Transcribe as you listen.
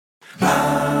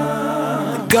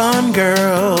Gone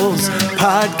Girls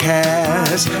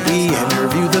podcast. We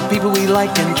interview the people we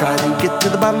like and try to get to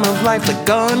the bottom of life. The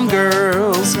Gone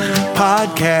Girls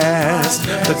podcast.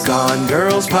 The Gone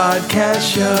Girls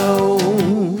podcast show.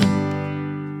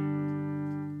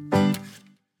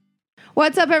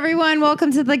 What's up, everyone?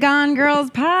 Welcome to the Gone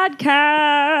Girls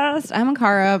podcast. I'm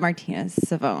Akara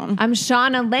Martinez-Savone. I'm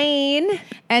Shauna Lane.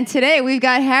 And today we've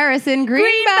got Harrison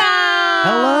Greenbaum.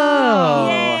 Hello.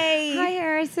 Yay. Hi,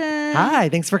 Harrison. Hi,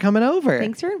 thanks for coming over.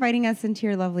 Thanks for inviting us into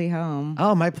your lovely home.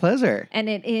 Oh, my pleasure. And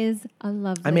it is a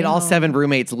lovely I made all home. 7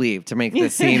 roommates leave to make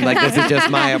this seem like this is just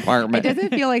my It apartment. doesn't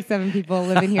feel like 7 people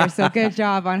live in here, so good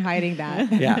job on hiding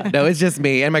that. Yeah, no, it's just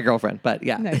me and my girlfriend, but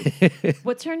yeah. Nice.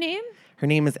 What's her name? Her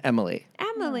name is Emily.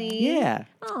 Emily. Yeah.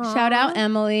 Aw. Shout out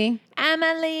Emily.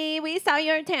 Emily, we saw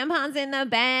your tampons in the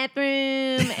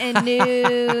bathroom and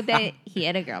knew that he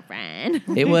had a girlfriend.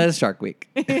 It was Shark Week.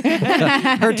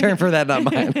 Her turn for that, not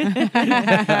mine.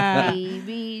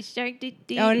 Baby shark.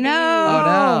 Oh,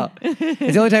 no. Oh, no.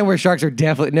 It's the only time where sharks are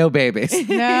definitely no babies.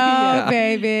 No,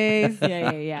 babies.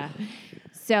 Yeah.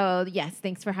 So, yes,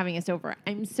 thanks for having us over.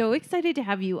 I'm so excited to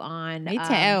have you on. Me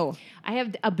too. I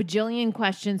have a bajillion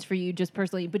questions for you just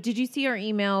personally, but did you see our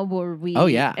email where we... Oh,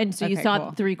 yeah. And so you Okay, saw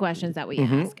cool. 3 questions that we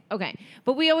ask. Okay.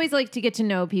 But we always like to get to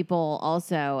know people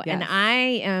also. Yes. And I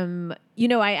am,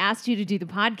 I asked you to do the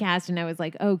podcast and I was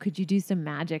like, oh, could you do some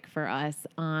magic for us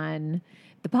on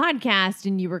the podcast?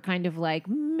 And you were kind of like,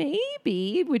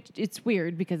 maybe, which it's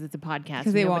weird because it's a podcast.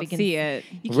 Because they Nobody won't can see it.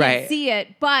 You can't Right. see it,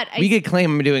 but We could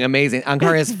claim I'm doing amazing.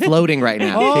 Ankara is floating right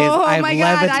now. Oh, I've my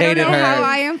God. I don't levitated know her. how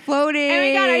I am floating. oh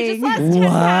my God, I just lost 10 What?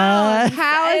 pounds.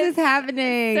 How is this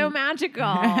happening? So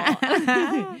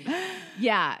magical.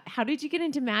 Yeah. How did you get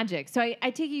into magic? So I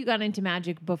take it you got into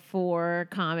magic before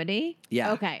comedy?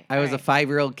 Yeah. Okay. I was a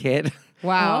 5-year-old kid.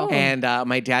 Wow. Oh. And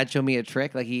my dad showed me a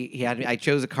trick. Like he had me, I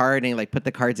chose a card and he like put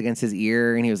the cards against his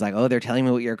ear and he was like, "Oh, they're telling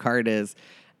me what your card is."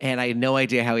 And I had no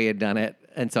idea how he had done it.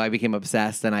 And so I became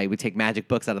obsessed and I would take magic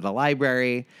books out of the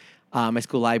library. My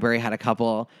school library had a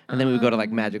couple, and then we would go to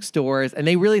like magic stores. And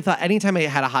they really thought anytime I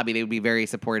had a hobby, they would be very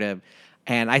supportive.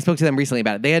 And I spoke to them recently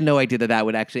about it. They had no idea that that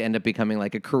would actually end up becoming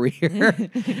like a career.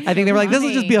 I think they were like, this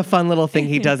will just be a fun little thing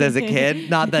he does as a kid.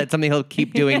 Not that something he'll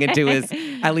keep doing into his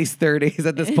at least 30s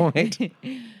at this point.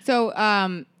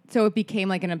 So it became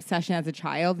like an obsession as a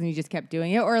child and you just kept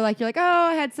doing it? Or like you're like, oh,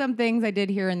 I had some things I did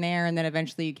here and there, and then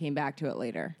eventually you came back to it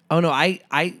later? Oh, no, I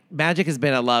magic has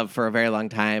been a love for a very long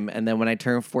time. And then when I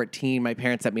turned 14, my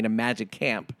parents sent me to magic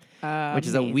camp, which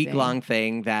is a Amazing. week-long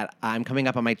thing that I'm coming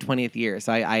up on my 20th year.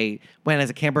 So I went as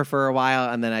a camper for a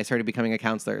while, and then I started becoming a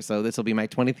counselor. So this will be my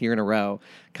 20th year in a row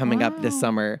coming up this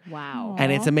summer. Wow.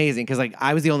 And it's amazing because like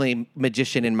I was the only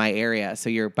magician in my area. So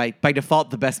you're by default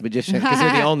the best magician because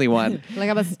you're the only one. Like,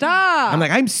 I'm a star. I'm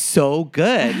like, I'm so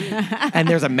good. And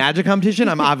there's a magic competition.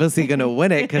 I'm obviously going to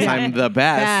win it because I'm the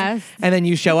best. And then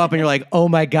you show up and you're like, oh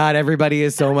my God, everybody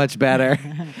is so much better.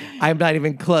 I'm not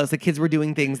even close. The kids were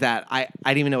doing things that I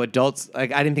didn't even know adults,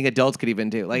 like I didn't think adults could even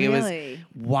do. Like Really? It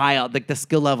was wild. Like the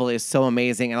skill level is so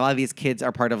amazing. And a lot of these kids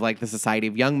are part of like the Society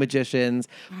of Young Magicians.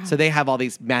 So they have all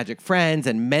these magic friends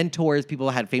and mentors.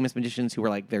 People had famous magicians who were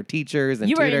like their teachers and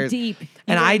You were in tutors. deep.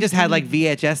 And I just had like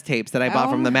VHS tapes that I bought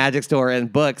from Oh. the magic store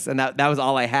and books. And that was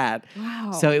all I had.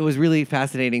 Wow. So it was really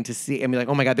fascinating to see and be like,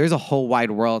 oh my God, there's a whole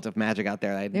wide world of magic out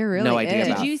there that I had There really no idea is.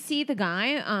 about. Did you see the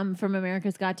guy from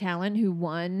America's Got Talent who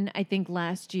won, I think,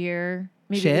 last year?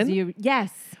 Maybe Shin? It was you.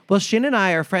 Yes. Well, Shin and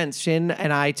I are friends. Shin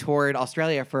and I toured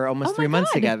Australia for almost Oh 3 my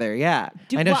months God. together. Yeah.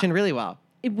 Do- I know wha- Shin really well.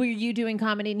 Were you doing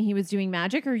comedy and he was doing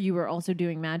magic, or you were also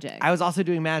doing magic? I was also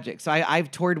doing magic. So I've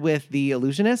toured with The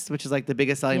Illusionists, which is like the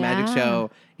biggest selling magic Yeah.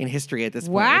 show in history at this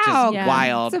point, Wow. which is Yeah.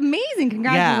 wild. It's amazing.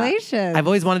 Congratulations. Yeah. I've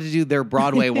always wanted to do their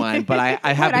Broadway one, but I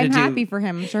Good, happened I'm to do... happy for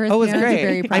him. I'm sure his Oh, it was parents are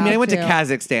very great. proud I mean, I went to too.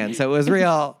 Kazakhstan, so it was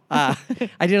real. I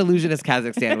did Illusionist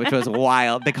Kazakhstan, which was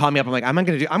wild. They called me up. I'm like, I'm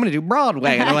gonna do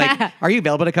Broadway, and they're like, are you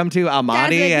available to come to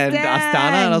Almaty and Kazakhstan. Astana?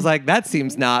 And I was like, that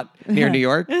seems not near New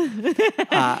York.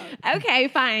 Okay,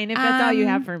 fine. If that's all you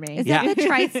have for me. Is Yeah. that the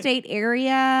tri-state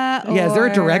area? Yeah, is there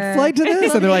a direct or- flight to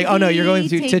this? And they're like, oh no, you're going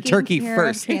to Taking Turkey care of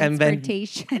first, and then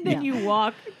transportation. And then you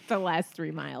walk the last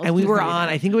 3 miles. and we were on.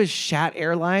 I think it was Shat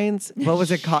Airlines. What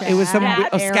was it called? It was some Shat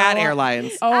Scat Airline-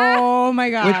 Airlines. Oh my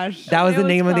Which- gosh. that was It the was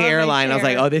name of the called right airline. I was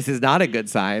like, there. oh, this is not a good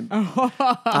sign.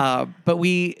 But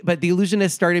the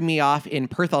Illusionist started me off in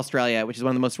Perth, Australia, which is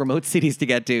one of the most remote cities to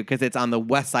get to because it's on the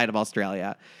west side of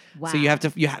Australia. So you Wow. have to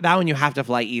that one you have to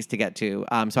fly east to get to.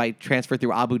 So I transferred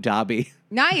through Abu Dhabi.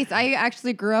 Nice. I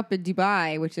actually grew up in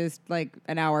Dubai, which is like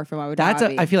an hour from Abu That's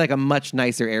Dhabi. I feel like a much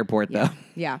nicer airport though.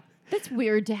 Yeah. That's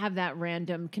weird to have that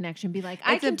random connection. Be like,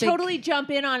 I It's a can big- totally jump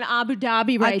in on Abu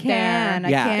Dhabi right I can. there.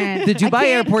 I can't. The Dubai I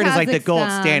can't airport is like the gold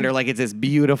Kazakhstan. standard. Like it's this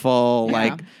beautiful, Yeah.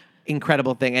 like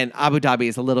incredible thing. And Abu Dhabi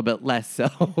is a little bit less so.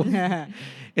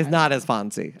 It's not as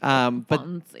fancy. But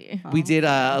Fancy. we did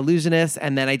Illusionist,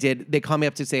 and then they called me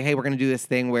up to say, hey, we're going to do this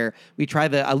thing where we try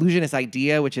the Illusionist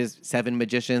idea, which is 7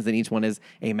 magicians, and each one is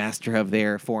a master of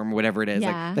their form, whatever it is.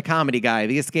 Yeah. Like the comedy guy,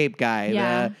 the escape guy,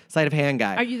 Yeah. the sleight of hand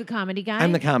guy. Are you the comedy guy?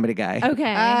 I'm the comedy guy. Okay.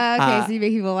 Okay, so you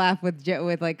make people laugh with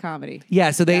like comedy.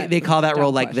 Yeah, so they That's call a that role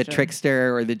dumb like the question.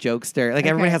 trickster or the jokester. Like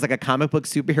everybody Okay. has like a comic book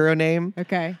superhero name.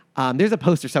 Okay. There's a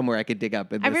poster somewhere I could dig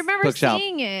up in I this remember bookshelf.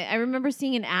 seeing it. I remember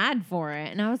seeing an ad for it,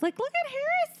 and I was like, "Look at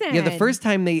Harrison." Yeah, the first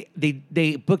time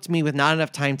they booked me with not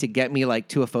enough time to get me like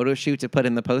to a photo shoot to put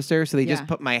in the poster, so they just Yeah.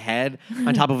 put my head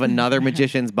on top of another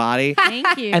magician's body.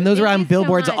 Thank you. And those were Thank on you so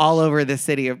billboards much. all over the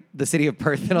city of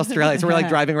Perth in Australia. So we're like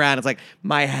driving around. It's like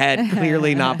my head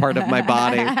clearly not part of my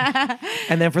body.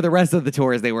 And then for the rest of the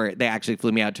tours, they actually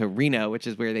flew me out to Reno, which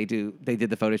is where they did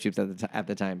the photo shoots at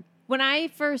the time. When I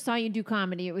first saw you do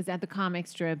comedy, it was at the comic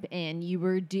strip, and you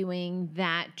were doing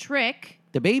that trick,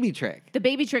 The baby trick. the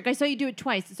baby trick. I saw you do it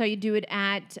twice. I saw you do it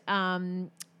at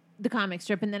the comic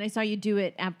strip, and then I saw you do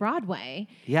it at Broadway.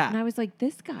 Yeah. And I was like,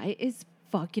 this guy is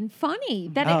fucking funny.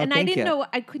 Oh, And I thank didn't you. know,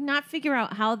 I could not figure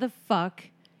out how the fuck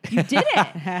you did it.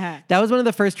 That was one of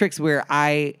the first tricks where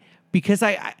because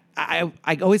I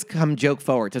always come joke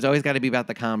forward. So it's always got to be about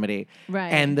the comedy. Right.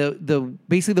 And the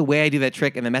basically the way I do that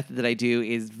trick and the method that I do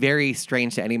is very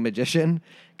strange to any magician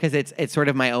because it's sort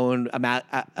of my own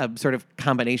a sort of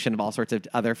combination of all sorts of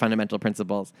other fundamental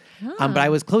principles. But I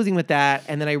was closing with that,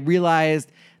 and then I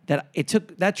realized that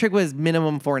that trick was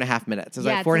minimum 4.5 minutes. It was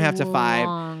like 4.5 to 5.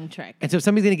 Long trick. And so if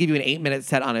somebody's going to give you an 8-minute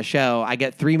set on a show, I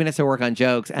get 3 minutes to work on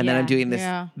jokes, and then I'm Yeah. doing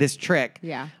Yeah. this trick.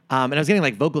 Yeah. And I was getting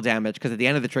like vocal damage because at the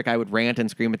end of the trick, I would rant and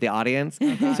scream at the audience. So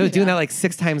I was doing that like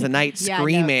 6 times a night, Yeah, no,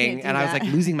 screaming, can't do and I was that.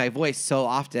 like losing my voice so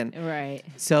often. Right.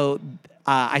 So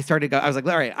I was like,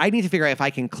 all right, I need to figure out if I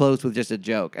can close with just a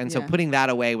joke. And so Yeah. putting that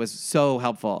away was so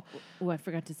helpful. Oh, I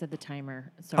forgot to set the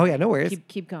timer. Sorry. Oh, yeah, no worries.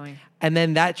 Keep going. And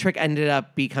then that trick ended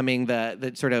up becoming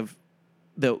the sort of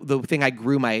the thing I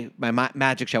grew my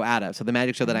magic show out of. So the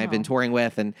magic show that I've been touring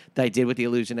with and that I did with the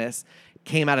Illusionists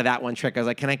came out of that one trick. I was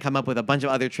like, can I come up with a bunch of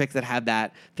other tricks that have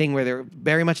that thing where they're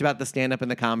very much about the stand-up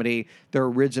and the comedy, they're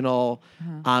original,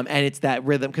 and it's that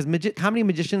rhythm. Because comedy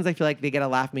magicians, I feel like they get a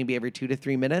laugh maybe every 2 to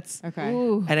 3 minutes. Okay.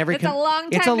 Ooh, And every it's a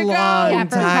long time it's a to go. long Yeah, for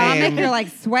time. comic, you're like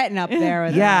sweating up there.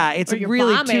 With Yeah, it's Or you're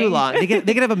really too bombing. long. They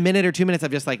could have a minute or 2 minutes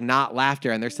of just like not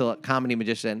laughter, and they're still a comedy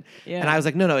magician. Yeah. And I was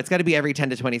like, no, it's got to be every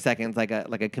 10 to 20 seconds, like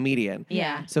a comedian.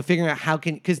 Yeah. So figuring out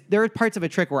because there are parts of a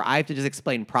trick where I have to just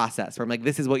explain process, where I'm like,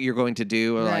 this is what you're going to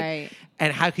do, or Right. like,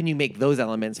 and how can you make those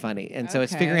elements funny? And so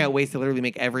it's Okay. figuring out ways to literally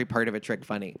make every part of a trick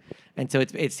funny. And so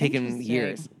it's taken Interesting.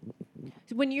 years.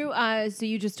 So when you so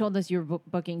you just told us you were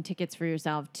booking tickets for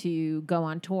yourself to go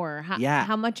on tour. Yeah.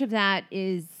 How much of that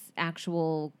is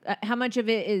actual? How much of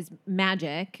it is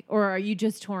magic, or are you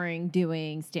just touring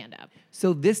doing stand up?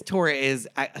 So this tour is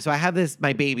I have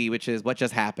my baby, which is What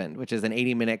Just Happened, which is an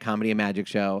 80-minute comedy and magic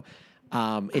show.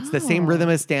 It's the same rhythm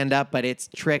as stand up, but it's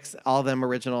tricks, all of them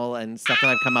original and stuff that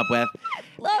I've come up with.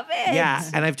 Love it. Yeah,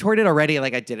 and I've toured it already.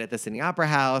 Like I did it at the Sydney Opera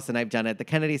House, and I've done it at the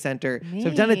Kennedy Center. So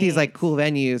I've done it at these like cool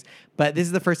venues. But this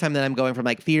is the first time that I'm going from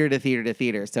like theater to theater to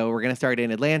theater. So we're gonna start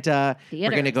in Atlanta. Theater.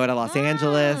 We're gonna go to Los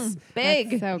Angeles.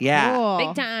 Big. That's so Yeah. cool.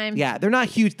 Big time. Yeah, they're not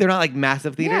huge. They're not like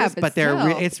massive theaters, but but they're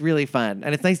still. it's really fun,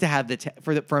 and it's nice to have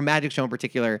for a magic show in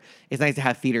particular. It's nice to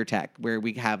have theater tech where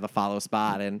we have a follow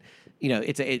spot, and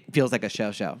it feels like a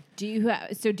show. Do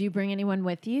you bring anyone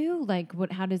with you? Like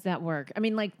what? How does that work? I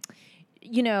mean, like,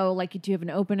 like do you have an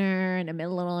opener and a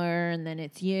middler, and then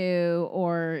it's you,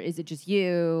 or is it just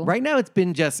you? Right now, it's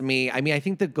been just me. I mean, I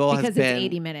think the goal Because has been it's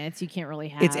 80 minutes, you can't really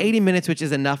have. It's 80 minutes, which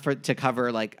is enough to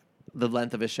cover like the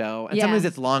length of a show, and Yeah. sometimes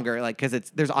it's longer, like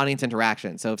because there's audience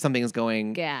interaction. So if something is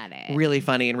going Got it. really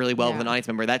funny and really well with an Yeah. audience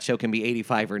member, that show can be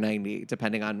 85 or 90,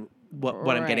 depending on what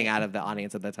I'm getting Right. out of the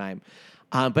audience at the time.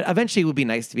 But eventually, it would be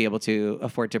nice to be able to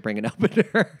afford to bring an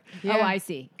opener. Yeah. Oh, I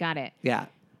see. Got it. Yeah.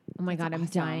 Oh my God, I'm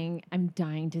awesome. dying. I'm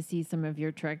dying to see some of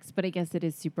your tricks, but I guess it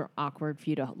is super awkward for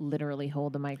you to literally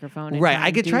hold the microphone. And Right.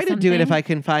 I could do try to do it if something. I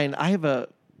can find. I have a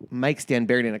mic stand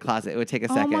buried in a closet. It would take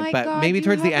a Oh second, my but God, maybe you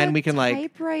towards the have end a we can like.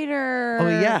 typewriter. Oh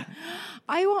yeah,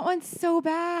 I want one so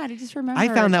bad. I just remembered. I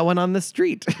found that one on the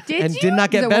street Did and you? did not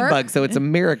get Does it bed work? bugs, so it's a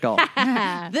miracle.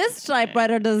 This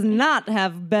typewriter does not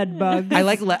have bed bugs.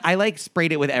 I like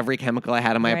sprayed it with every chemical I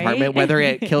had in my Right? apartment, whether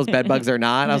it kills bed bugs or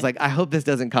not. I was like, I hope this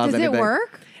doesn't cause Does anything. it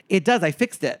work? It does. I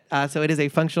fixed it, so it is a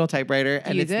functional typewriter.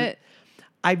 And Use it's it.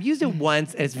 I've used it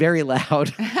once, and it's very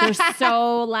loud. They're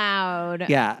so loud.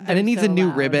 Yeah, and it needs so a new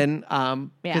loud. ribbon Yeah.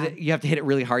 because you have to hit it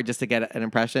really hard just to get an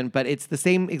impression. But it's the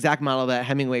same exact model that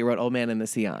Hemingway wrote Old Man and the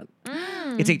Sea on.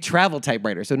 It's a travel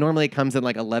typewriter, so normally it comes in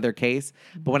like a leather case.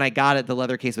 But when I got it, the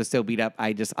leather case was so beat up,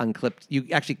 I just unclipped. You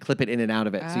actually clip it in and out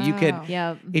of it, so you could,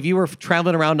 Yep. if you were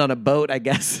traveling around on a boat, I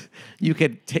guess you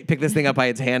could pick this thing up by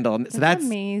its handle. So that's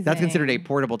amazing. considered a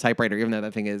portable typewriter, even though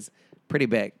that thing is pretty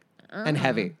big and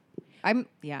heavy.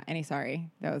 Sorry,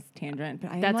 that was tangent,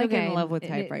 but I'm That's like okay. in love with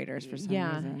typewriters for some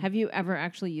reason. Have you ever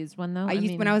actually used one though? I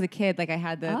used when I was a kid, like I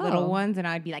had the little ones, and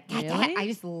I'd be like, Really? I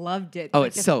just loved it. Oh, Like,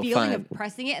 it's the so feeling fun. of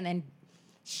pressing it and then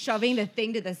shoving the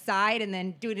thing to the side and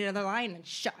then doing another line and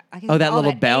shut. Oh, that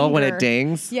little bell when it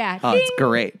dings. Yeah. Oh, it's Ding.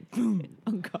 great.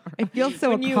 Oh god. It feels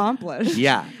so accomplished.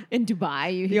 Yeah. In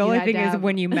Dubai, The only thing is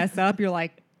when you mess up, you're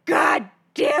like, God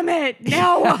damn it!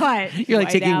 Now what? You're like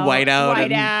taking white out.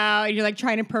 White out, and you're like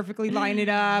trying to perfectly line it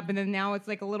up, and then now it's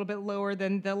like a little bit lower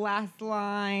than the last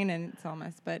line, and it's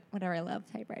almost. But whatever, I love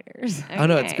typewriters. Oh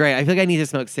no, it's great. I feel like I need to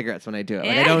smoke cigarettes when I do it.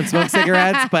 Like I don't smoke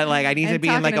cigarettes, but like I need to And be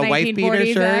in like a talking a wife beater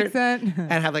 1940s shirt accent.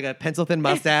 and have like a pencil thin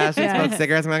mustache and smoke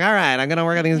cigarettes. I'm like, all right, I'm gonna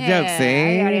work on these jokes.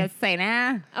 See? I gotta say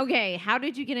nah. Okay, how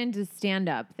did you get into stand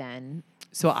up then?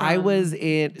 So I was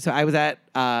at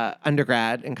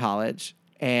undergrad in college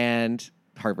and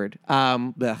Harvard.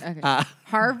 Okay.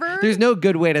 Harvard? There's no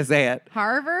good way to say it.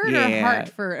 Harvard Yeah. or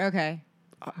Hartford? Okay.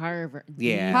 Harvard.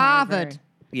 Yeah. Harvard.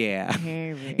 Yeah.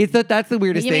 Harvard. That's the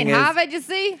weirdest You thing mean is Harvard? You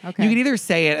see? Okay. you can either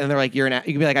say it and they're like, you can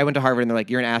be like, I went to Harvard, and they're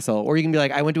like, you're an asshole. Or you can be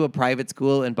like, I went to a private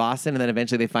school in Boston, and then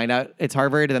eventually they find out it's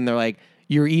Harvard, and then they're like,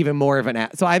 you're even more of an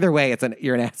ass. So either way,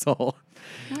 you're an asshole.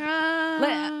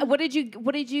 What did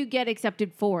you get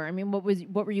accepted for? I mean, what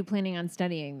were you planning on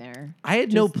studying there? I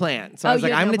had no plan. So I was you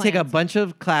like, had I'm no going to take a plans. bunch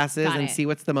of classes Got and it. see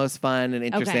what's the most fun and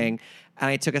interesting. And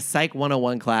I took a Psych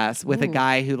 101 class with a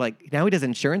guy who now he does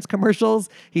insurance commercials.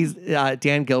 He's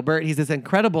Dan Gilbert. He's this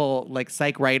incredible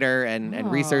psych writer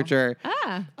and researcher.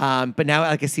 But now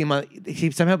I see him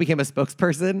he somehow became a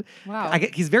spokesperson. Wow.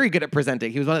 He's very good at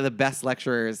presenting. He was one of the best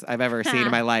lecturers I've ever seen in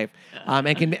my life.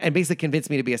 And basically convinced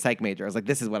me to be a psych major. I was like,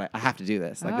 this is what I have to do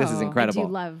this. This is Oh. incredible. I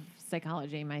do love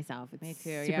psychology myself. It's Me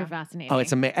too, super yeah. fascinating. Oh,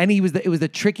 it's amazing. And it was the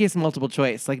trickiest multiple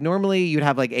choice. Like normally you'd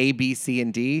have like A, B, C,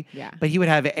 and D. Yeah. But he would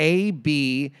have A,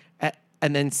 B,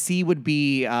 and then C would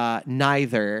be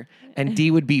neither, and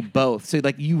D would be both. So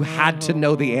you had to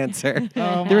know the answer.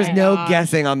 There was my no gosh.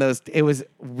 guessing on those. It was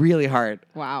really hard.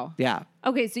 Wow. Yeah.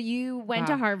 Okay, so you went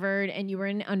to Wow. Harvard and you were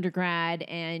in undergrad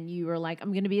and you were like,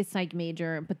 I'm going to be a psych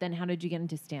major. But then how did you get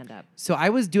into stand up? So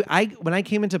when I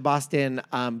came into Boston,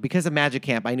 because of Magic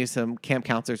Camp, I knew some camp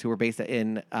counselors who were based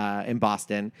in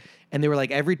Boston, and they were like,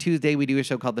 every Tuesday we do a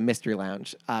show called the Mystery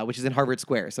Lounge, which is in Harvard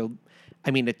Square. So, I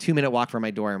mean, a 2-minute walk from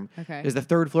my dorm. Okay. There's the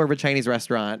third floor of a Chinese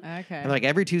restaurant. Okay. And like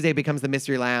every Tuesday becomes the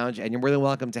Mystery Lounge, and you're more than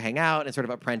welcome to hang out and sort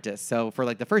of apprentice. So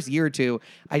for the first year or two,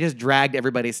 I just dragged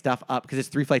everybody's stuff up because it's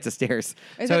 3 flights of stairs.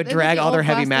 So I would drag all their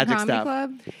heavy magic stuff.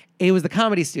 Club? It was the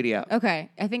Comedy Studio. Okay.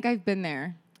 I think I've been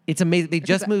there. It's amazing. They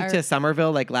just moved I- to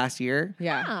Somerville last year.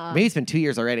 Yeah. Ah. Maybe it's been 2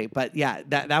 years already, but yeah,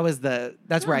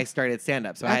 that's where I started stand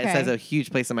up. So it Okay. has a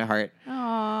huge place in my heart.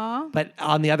 Aw. But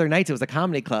on the other nights, it was a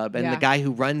comedy club, and Yeah. the guy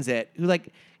who runs it, who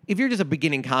if you're just a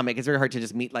beginning comic, it's very hard to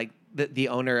just meet the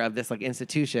owner of this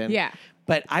institution. Yeah.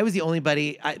 But I was the only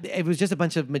it was just a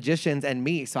bunch of magicians and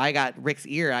me. So I got Rick's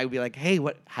ear. I would be like, hey,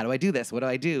 how do I do this? What do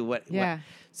I do? What? Yeah.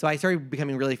 So I started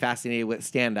becoming really fascinated with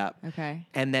stand up. Okay.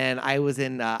 And then I was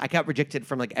I got rejected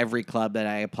from every club that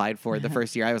I applied for the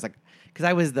first year. I was like, because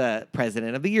I was the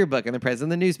president of the yearbook and the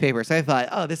president of the newspaper. So I thought,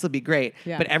 oh, this will be great.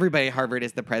 Yeah. But everybody at Harvard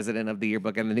is the president of the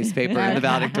yearbook and the newspaper and the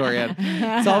valedictorian.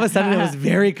 So all of a sudden it was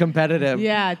very competitive.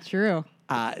 Yeah, true.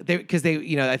 Because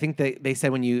I think they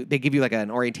said they give you an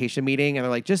orientation meeting and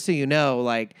they're like, just so you know,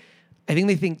 I think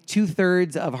they think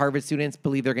 2/3 of Harvard students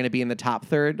believe they're going to be in the top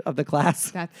third of the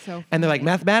class. That's so funny. And they're like,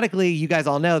 mathematically, you guys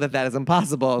all know that is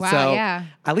impossible. Wow, so yeah.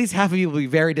 at least half of you will be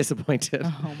very disappointed.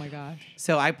 Oh my gosh.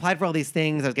 So I applied for all these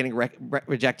things. I was getting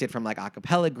rejected from a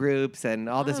cappella groups and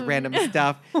all this random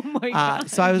stuff. Oh my God.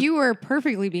 So I was. You were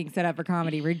perfectly being set up for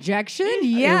comedy. Rejection? It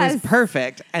Yes. was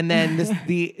perfect. And then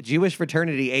the Jewish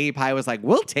fraternity, API, was like,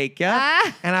 we'll take you.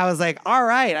 Ah. And I was like, all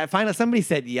right. I finally, somebody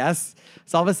said yes.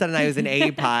 So all of a sudden I was in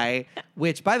API,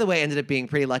 which, by the way, ended up being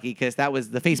pretty lucky because that was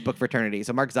the Facebook fraternity.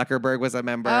 So Mark Zuckerberg was a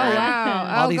member. Oh, and wow.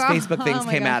 All Oh, these God. Facebook things Oh,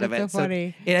 my came gosh, out of that's it. so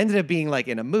funny. it ended up being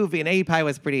in a movie, and API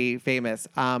was pretty famous.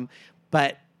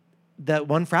 But the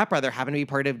one frat brother happened to be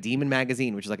part of Demon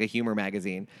Magazine, which is a humor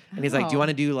magazine. And he's like, do you Oh. want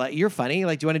to do, you're funny.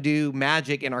 Do you want to do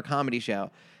magic in our comedy show?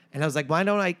 And I was like, why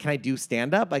don't I? Can I do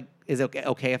stand up? Like, is it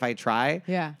okay if I try?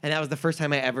 Yeah. And that was the first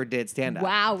time I ever did stand up.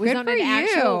 Wow, it was Good on for an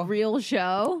actual you. real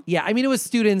show. Yeah, I mean, it was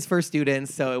students for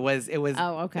students, so it was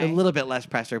Oh, okay. a little bit less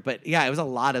pressure. But yeah, it was a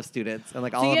lot of students and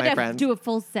like So all you of had my to friends. do a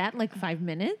full set, like 5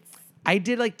 minutes. I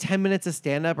did like 10 minutes of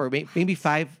stand up, or maybe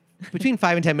between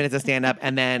 5 and 10 minutes of stand up,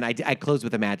 and then I closed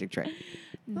with a magic trick.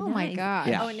 Oh my Nice. gosh.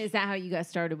 Yeah. Oh, and is that how you got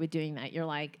started with doing that? You're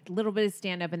like a little bit of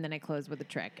stand up, and then I close with a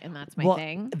trick, and that's my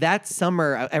thing. That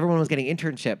summer, everyone was getting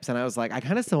internships, and I was like, I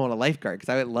kind of still want a lifeguard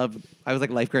because I was like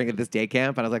lifeguarding at this day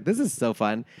camp, and I was like, this is so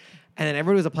fun. And then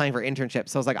everybody was applying for internships.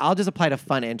 So I was like, I'll just apply to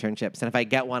fun internships. And if I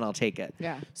get one, I'll take it.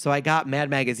 Yeah. So I got Mad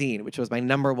Magazine, which was my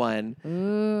number one.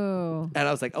 Ooh. And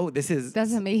I was like, oh, That's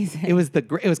amazing. it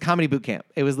was comedy boot camp.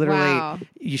 It was literally, Wow.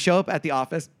 you show up at the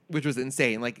office, which was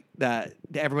insane. Like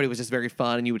everybody was just very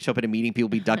fun. And you would show up at a meeting, people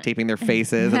would be duct taping their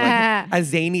faces. And like, as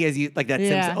zany as you, like that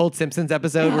Yeah. old Simpsons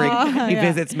episode where he Yeah.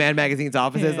 visits Mad Magazine's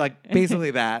offices, like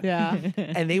basically that. Yeah.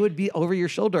 And they would be over your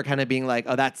shoulder kind of being like,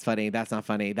 oh, that's funny. That's not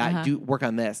funny. Do work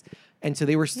on this. And so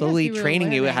they were slowly you were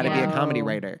training you learning. how to be a comedy Wow.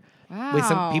 writer. With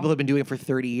some Wow. people who have been doing it for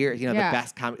 30 years. You know, Yeah.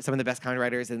 some of the best comedy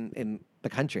writers in the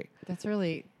country. That's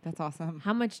awesome.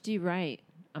 How much do you write?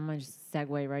 I'm gonna just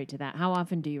segue right to that. How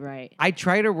often do you write? I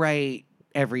try to write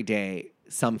every day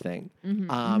something.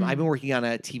 I've been working on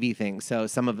a TV thing, so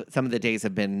some of the days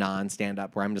have been non-stand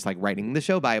up where I'm just like writing the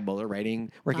show Bible or working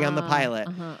on the pilot.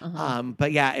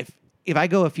 But yeah, if I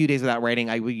go a few days without writing,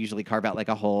 I would usually carve out like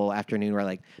a whole afternoon where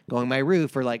like go on my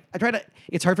roof or like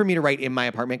it's hard for me to write in my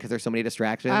apartment because there's so many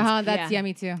distractions. That's Yeah. yeah,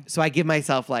 me too. So I give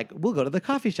myself like, we'll go to the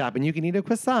coffee shop and you can eat a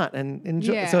croissant and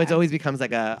enjoy. Yeah. So it always becomes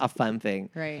like a fun thing.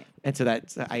 Right. And so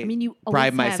I mean, you always bribe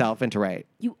have- myself into write.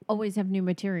 You always have new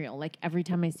material. Like every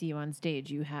time I see you on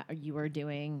stage, you are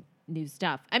doing new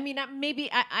stuff. I mean, maybe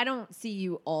I don't see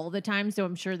you all the time, so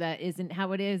I'm sure that isn't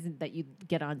how it is that you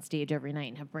get on stage every night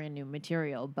and have brand new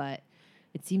material. But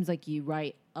it seems like you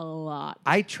write a lot.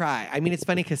 I try. I mean, it's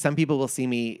funny because some people will see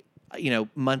me,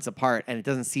 months apart, and it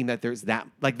doesn't seem that there's that.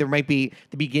 Like there might be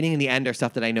the beginning and the end are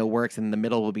stuff that I know works, and the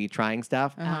middle will be trying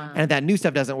stuff. And if that new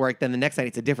stuff doesn't work, then the next night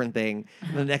it's a different thing.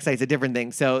 And the next night it's a different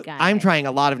thing. So Got I'm it. trying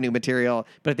a lot of new material,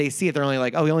 but if they see it, they're only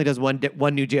like, oh, he only does one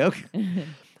new joke.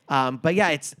 But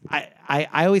yeah,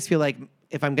 I always feel like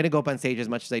if I'm going to go up on stage as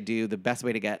much as I do, the best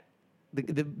way to get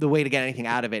the way to get anything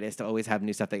out of it is to always have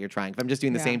new stuff that you're trying. If I'm just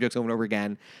doing the Yeah. same jokes over and over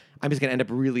again, I'm just going to end up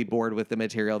really bored with the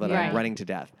material that Right. I'm running to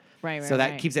death. Right, So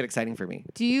that right. keeps it exciting for me.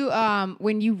 Do you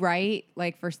when you write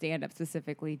like for stand up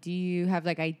specifically, do you have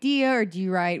like idea or do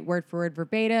you write word for word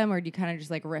verbatim or do you kind of just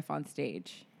like riff on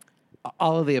stage?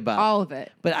 All of the above. All of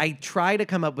it. But I try to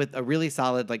come up with a really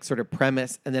solid like sort of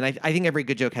premise, and then I think every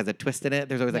good joke has a twist in it.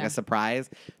 There's always like Yeah. a surprise.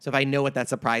 So if I know what that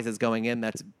surprise is going in,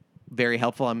 that's very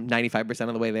helpful. I'm 95%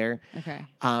 of the way there. Okay.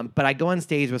 But I go on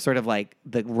stage with sort of like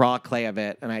the raw clay of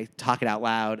it, and I talk it out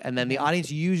loud, and then the audience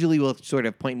usually will sort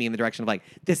of point me in the direction of like,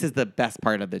 this is the best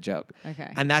part of the joke.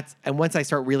 Okay. And once I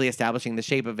start really establishing the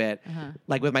shape of it,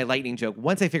 like with my lightning joke,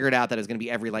 once I figured out that it was going to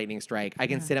be every lightning strike, I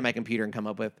can sit at my computer and come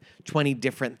up with 20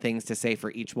 different things to say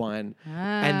for each one,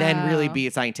 and then really Oh. be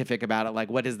scientific about it. Like,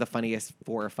 what is the funniest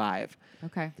 4 or 5?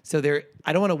 Okay. So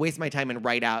I don't want to waste my time and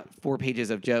write out 4 pages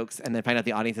of jokes and then find out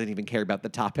the audience doesn't even care about the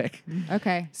topic.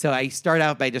 Okay. So I start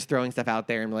out by just throwing stuff out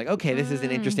there and be like, okay, this is an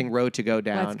interesting road to go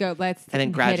down. Let's go. Let's And then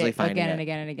hit gradually it finding again it. and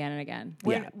again and again and again.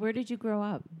 Yeah. Where did you grow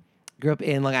up? Grew up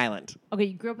in Long Island. Okay,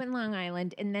 you grew up in Long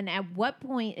Island, and then at what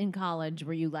point in college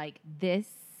were you like, this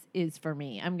is for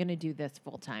me? I'm going to do this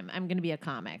full time. I'm going to be a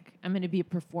comic. I'm going to be a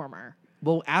performer.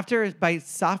 Well, by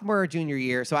sophomore or junior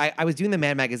year, so I was doing the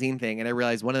Mad Magazine thing, and I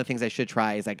realized one of the things I should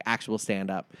try is like actual stand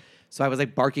up. So I was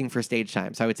like barking for stage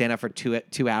time. So I would stand up for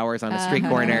 2 hours on a street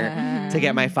corner to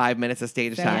get my 5 minutes of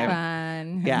stage So time.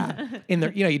 fun. Yeah,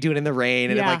 you do it in the rain,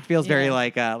 and it Yeah. like feels very Yeah.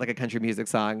 like a country music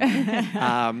song.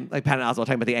 Like Patton Oswalt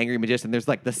talking about the angry magician. There's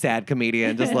like the sad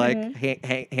comedian just like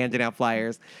handing out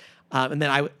flyers. And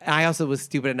then I also was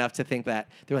stupid enough to think that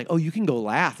they're like, oh, you can go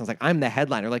last. I was like, I'm the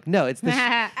headliner. Like, no, it's you're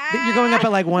going up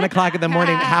at like 1 o'clock in the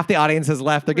morning. Half the audience has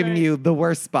left. They're giving you the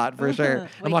worst spot for sure.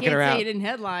 I'm walking around. Say it in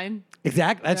headline.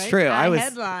 Exactly. That's Right? true.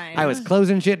 Headline. I was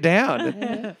closing shit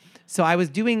down. So I was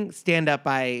doing stand up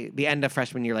by the end of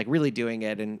freshman year, like really doing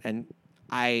it, and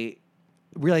I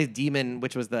realized Demon,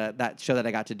 which was that show that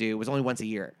I got to do, was only once a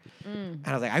year. And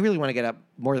I was like, I really want to get up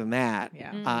more than that.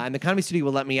 Yeah. And the Comedy Studio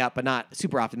will let me up, but not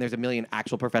super often. There's a million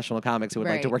actual professional comics who would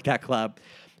like to Right. work that club.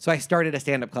 So I started a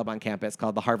stand-up club on campus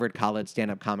called the Harvard College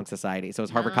Stand-Up Comic Society. So it was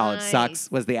Harvard College Nice.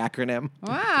 Sucks was the acronym.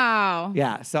 Wow.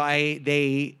 Yeah. So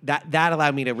that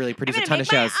allowed me to really produce a ton of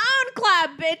shows. My own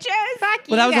club. bitches. Fuck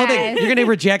Well, that was the whole thing. guys. You're going to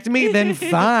reject me? Then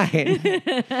fine.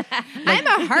 I'm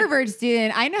a Harvard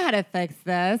student. I know how to fix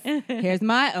this. Here's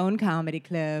my own comedy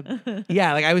club.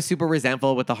 Yeah, like I was super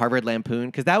resentful with the Harvard Lampoon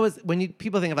because that was when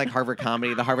people think of like Harvard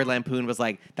comedy, the Harvard Lampoon was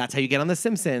like, that's how you get on The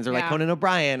Simpsons or like Yeah. Conan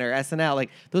O'Brien or SNL. Like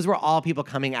those were all people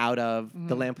coming out of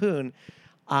the Lampoon.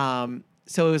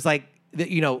 So it was like,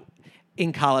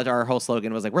 in college, our whole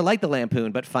slogan was like, we're like the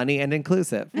Lampoon, but funny and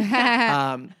inclusive.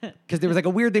 Because there was like a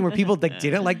weird thing where people like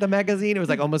didn't like the magazine. It was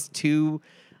like almost too,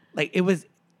 like it was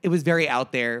very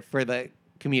out there for the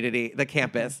community, the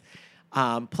campus.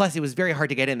 Plus, it was very hard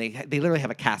to get in. They literally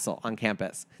have a castle on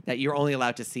campus that you're only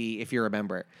allowed to see if you're a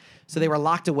member. So they were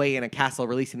locked away in a castle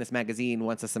releasing this magazine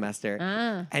once a semester.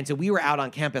 And so we were out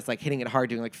on campus like hitting it hard,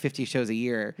 doing like 50 shows a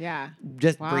year. Yeah.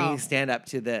 Just Wow. bringing stand-up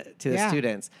to the Yeah.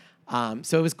 students.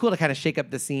 So it was cool to kind of shake up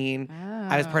the scene.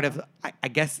 I was part of, I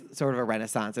guess, sort of a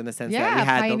renaissance in the sense that Yeah, we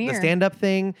had the pioneer. stand-up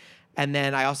thing. And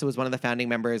then I also was one of the founding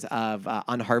members of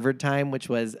On Harvard Time, which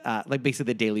was like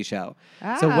basically the Daily Show.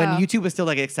 So when Oh. YouTube was still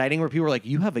like exciting, where people were like,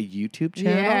 "You have a YouTube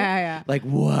channel?" Yeah. Like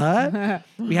what?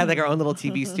 We had like our own little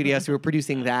TV studio, so we were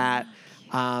producing that.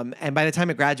 And by the time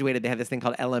it graduated, they had this thing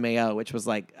called LMAO, which was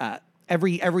like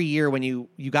every year when you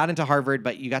got into Harvard,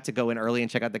 but you got to go in early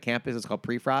and check out the campus. It's called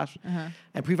Pre-Frosh.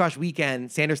 And Pre-Frosh weekend,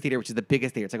 Sanders Theater, which is the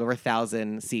biggest theater, it's like over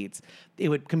 1,000 seats.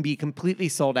 It can be completely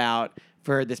sold out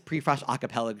for this Pre-Frosh a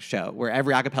cappella show where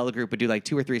every a cappella group would do like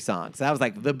 2 or 3 songs. So that was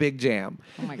like the big jam.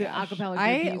 Oh my The gosh. acapella group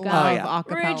I you love got yeah.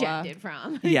 acapella. rejected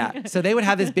from. Yeah. So they would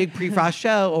have this big Pre-Frosh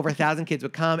show. Over 1,000 kids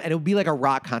would come, and it would be like a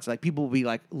rock concert. Like people would be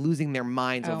like losing their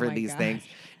minds Oh over my these gosh. things.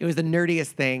 It was the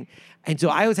nerdiest thing. And so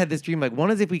I always had this dream, like, one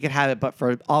is if we could have it, but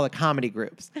for all the comedy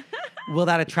groups. Will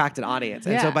that attract an audience?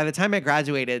 And so Yeah. by the time I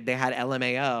graduated, they had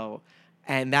LMAO.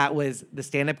 And that was the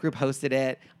stand-up group hosted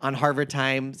it. On Harvard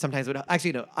Time,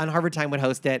 on Harvard Time would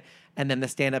host it, and then the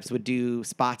stand-ups would do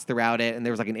spots throughout it. And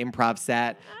there was like an improv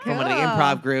set from one of the Cool.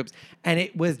 improv groups, and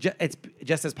it was it's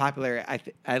just as popular,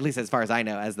 at least as far as I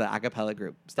know, as the a cappella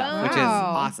group stuff, which is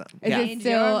Wow. awesome. Is yeah, it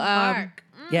still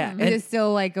yeah. is And it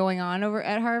still like going on over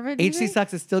at Harvard? do you HC think?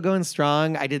 Sucks is still going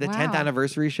strong. I did the 10th Wow.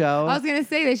 anniversary show. I was gonna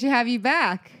say they should have you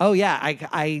back. Oh yeah,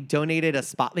 I donated a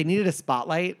spot. They needed a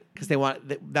spotlight because they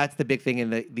want. That's the big thing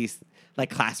in these like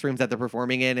classrooms that they're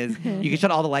performing in is you can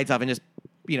shut all the lights off and just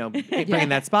bring in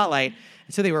that spotlight.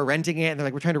 So they were renting it and they're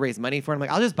like, we're trying to raise money for it. I'm like,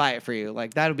 I'll just buy it for you.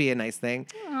 Like that would be a nice thing.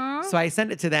 Aw. So I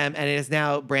sent it to them and it is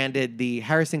now branded the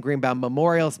Harrison Greenbaum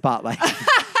Memorial Spotlight.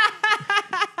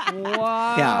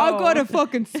 Wow. Yeah. I got a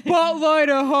fucking spotlight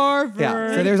at Harvard.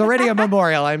 Yeah. So there's already a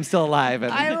memorial. I'm still alive.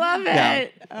 And, I love yeah.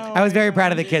 it. Oh I was my very God.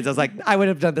 proud of the kids. I was like, I would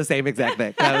have done the same exact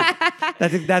thing.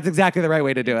 That's exactly the right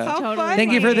way to do it. How Totally.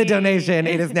 Thank you for the funny. donation.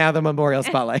 It is now the memorial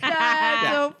spotlight. That's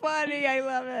Yeah. so funny. I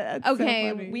love it. That's so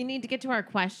Okay, funny. we need to get to our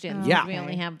questions. Yeah. We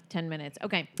only have 10 minutes.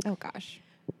 Okay. Oh gosh.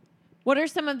 What are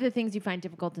some of the things you find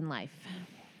difficult in life?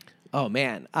 Oh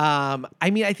man.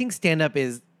 I think stand up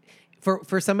is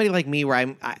for somebody like me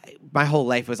where my whole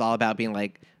life was all about being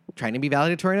like trying to be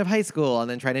valedictorian of high school and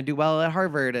then trying to do well at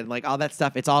Harvard and like all that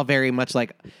stuff. It's all very much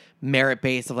like merit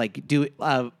based of like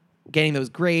getting those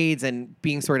grades and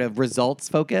being sort of results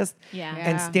focused. Yeah. Yeah.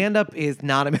 And stand up is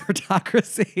not a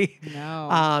meritocracy.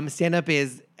 No. Stand up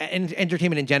is and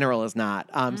entertainment in general is not.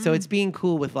 So it's being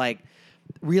cool with like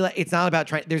it's not about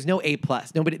trying. There's no A+.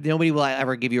 Nobody will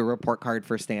ever give you a report card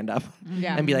for stand up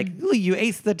Yeah. and be like, ooh, you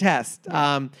aced the test.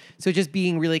 So just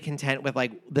being really content with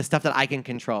like the stuff that I can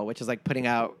control, which is like putting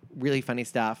out really funny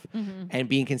stuff and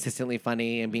being consistently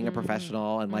funny and being a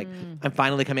professional. And like, I'm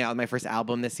finally coming out with my first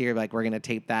album this year. Like we're going to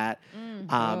tape that.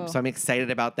 So I'm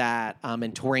excited about that.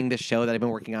 And touring this show that I've been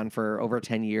working on for over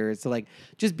 10 years. So like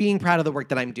just being proud of the work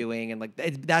that I'm doing. And like,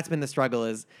 that's been the struggle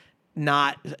is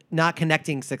not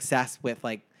connecting success with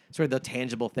like sort of the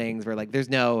tangible things where like there's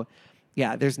no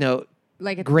Like it's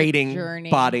the grading journey.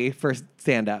 body for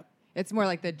stand up. It's more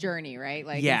like the journey, right?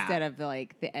 Like Yeah. instead of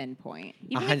like the end point.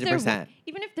 Even 100%.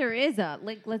 Even if there is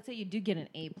let's say you do get an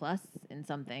A+ in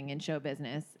something in show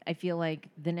business, I feel like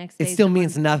the next day It still someone-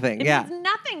 means nothing. It Yeah. means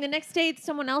nothing. The next day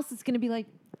someone else is going to be like,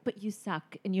 but you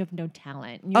suck and you have no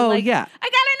talent. And you're Oh, like, yeah. I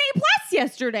got an A+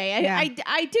 yesterday. Yeah.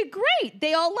 I did great.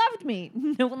 They all loved me.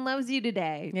 No one loves you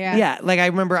today. Yeah. Yeah, like I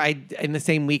remember in the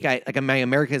same week my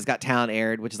America's Got Talent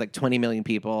aired, which is like 20 million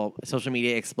people, social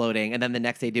media exploding, and then the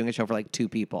next day doing a show for like 2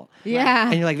 people. Yeah.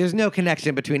 And you're like, there's no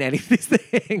connection between any of these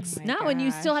things. Oh my No, and you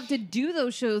still have gosh. to do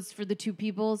those shows for the 2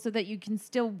 people so that you can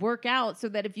still work out so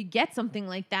that if you get something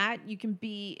like that, you can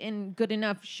be in good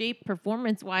enough shape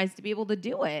performance-wise to be able to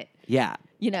do it. Yeah.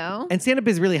 You know? And stand-up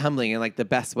is really humbling in like the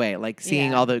best way. Like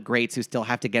seeing Yeah. all the greats who still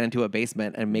have to get into a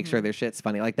basement and make sure their shit's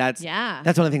funny. Like that's Yeah. one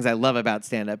of the things I love about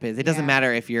stand-up is it doesn't Yeah.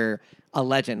 matter if you're a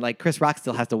legend. Like Chris Rock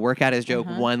still has to work out his joke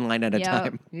one line at a Yep.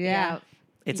 time. Yeah. Yep.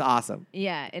 It's awesome.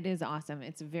 Yeah, it is awesome.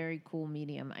 It's a very cool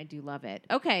medium. I do love it.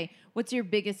 Okay, what's your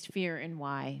biggest fear and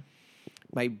why?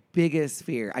 My biggest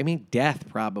fear. I mean, death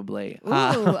probably. Ooh,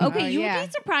 okay. Oh, You yeah. would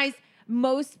be surprised.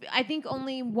 I think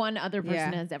only one other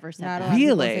person has ever said Not a that. lot of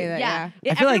people Really? say that, Yeah.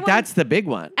 yeah. I feel like Everyone- that's the big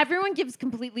one. Everyone gives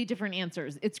completely different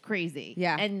answers. It's crazy.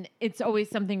 Yeah. And it's always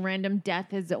something random.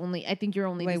 Death is I think you're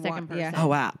only the Wait, second one- yeah. person. Oh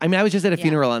wow! I mean, I was just at a Yeah.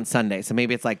 funeral on Sunday, so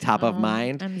maybe it's like top of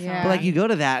mind. I'm Yeah. sorry. But like you go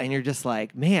to that and you're just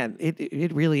like, man,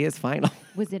 it really is final.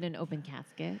 Was it an open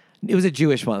casket? It was a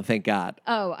Jewish one, thank God.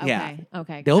 Oh, okay. Yeah.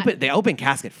 Okay. The open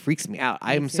casket freaks me out.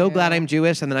 I'm so glad too. I'm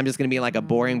Jewish, and then I'm just gonna be in like a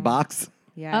boring box.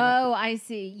 Yeah. Oh, I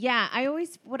see. Yeah,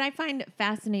 what I find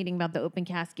fascinating about the open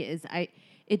casket is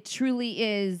it truly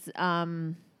is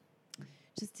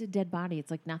just a dead body. It's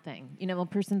like nothing. You know, a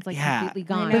person's like Yeah. completely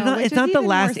I gone. know, It's not- which it's is not the even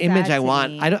last more image sad I to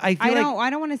want. me. I feel like- I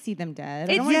don't want to see them dead.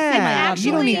 I It's- don't want to it's see my Yeah, loved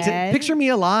you don't one need to dead. picture me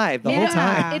alive the whole Yeah.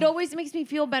 time. It always makes me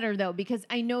feel better though because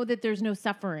I know that there's no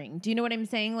suffering. Do you know what I'm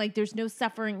saying? Like there's no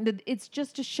suffering. It's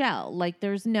just a shell. Like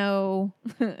there's no.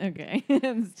 Okay.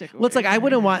 Well, it's like I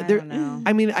wouldn't want. I There, don't know.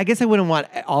 I mean, I guess I wouldn't want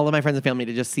all of my friends and family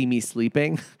to just see me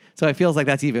sleeping. So it feels like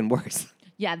that's even worse.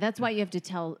 Yeah, that's why you have to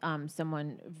tell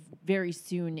someone very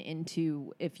soon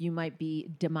into if you might be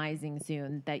demising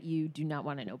soon that you do not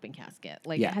want an open casket.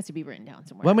 Like Yeah. it has to be written down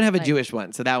somewhere. Well, I'm gonna have a Like- Jewish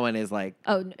one, so that one is like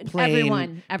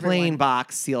everyone. plain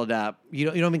box sealed up. You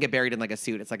don't even get buried in like a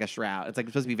suit. It's like a shroud. It's like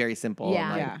supposed to be very simple. Yeah.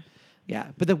 and, like, Yeah.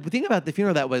 yeah. But the thing about the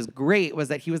funeral that was great was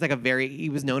that he was like he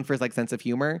was known for his like sense of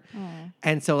humor,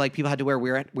 and so like people had to wear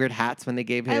weird hats when they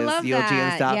gave his love eulogy and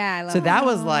that. stuff. Yeah, I love so that that.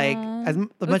 was like as It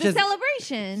was much a as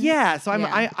celebration. yeah. So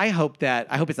Yeah. I hope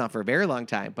it's not for a very long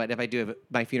time. But if I do have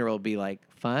my funeral, will be like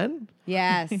fun.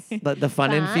 Yes. The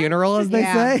fun in Fun? funeral, as they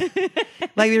Yeah. say.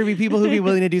 Like there would be people who'd be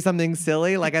willing to do something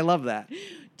silly. Like I love that.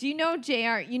 Do you know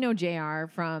JR? You know JR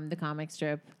from the comic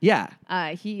strip. Yeah.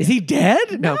 He Is he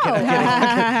dead? No. I'm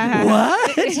kidding.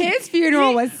 What? His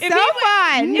funeral was so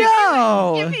fun.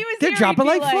 No. If he was They're here, dropping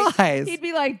he'd be like flies. He'd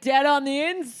be like, dead on the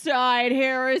inside,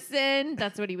 Harrison.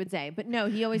 That's what he would say. But no,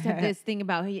 he always had this thing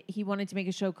about he wanted to make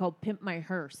a show called Pimp My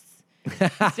Hearse.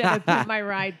 Instead of Pimp My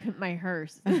Ride, Pimp My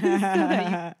Hearse. So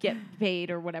that you get paid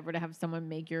or whatever to have someone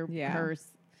make your Yeah. hearse,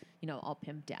 all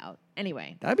pimped out.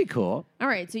 Anyway. That'd be cool. All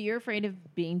right. So you're afraid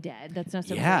of being dead. That's not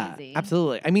so Yeah, crazy.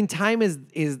 absolutely. I mean, time is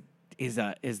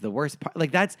the worst part.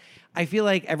 Like I feel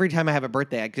like every time I have a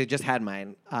birthday, I just had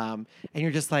mine, and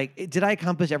you're just like, did I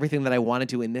accomplish everything that I wanted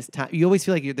to in this time? You always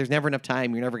feel like there's never enough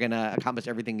time. You're never gonna accomplish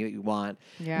everything that you want.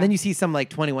 Yeah. And then you see some like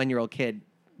 21-year-old kid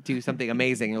do something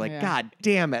amazing. You're like, Yeah. God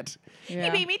damn it. Yeah.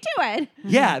 He beat me to it.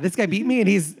 Yeah, this guy beat me, and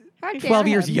he's How dare 12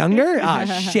 years him. younger. Ah,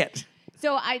 shit.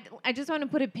 So I just want to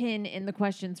put a pin in the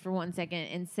questions for 1 second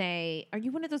and say, are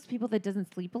you one of those people that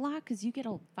doesn't sleep a lot? Because you get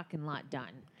a fucking lot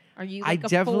done. Are you like a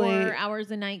definitely- 4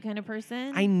 hours a night kind of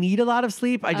person? I need a lot of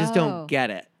sleep. I just Oh. don't get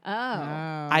it. oh.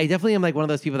 I definitely am like one of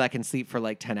those people that can sleep for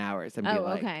like 10 hours and be Oh,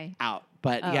 like okay. out.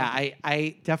 But Oh. yeah,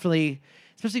 I definitely,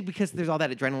 especially because there's all that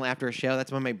adrenaline after a show.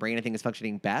 That's when my brain, I think, is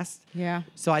functioning best. Yeah.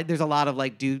 So there's a lot of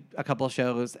like do a couple of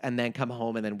shows and then come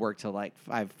home and then work till like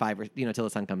five or till the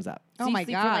sun comes up. So Oh you my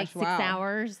sleep for like gosh, 6 wow.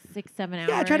 hours, 6, 7 hours?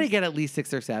 Yeah, I try to get at least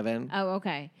 6 or 7. Oh,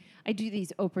 okay. I do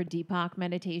these Oprah Deepak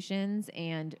meditations,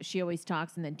 and she always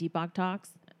talks, and then Deepak talks.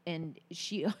 And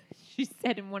she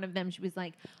said in one of them, she was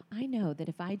like, I know that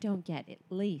if I don't get at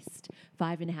least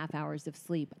 5.5 hours of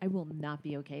sleep, I will not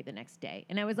be okay the next day.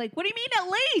 And I was like, what do you mean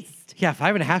at least? Yeah,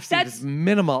 5.5 sleep That's- is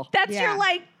minimal. That's Yeah.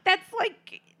 that's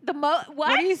like the what?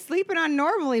 What are you sleeping on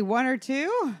normally? 1 or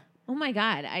 2? Oh my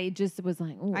God. I just was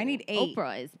like, ooh, I need 8.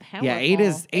 Oprah is powerful. Yeah, 8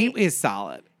 is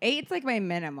solid. 8's like my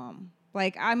minimum.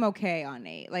 Like I'm okay on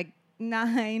 8. Like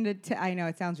 9 to 10. I know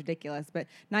it sounds ridiculous, but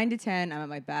 9 to 10, I'm at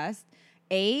my best.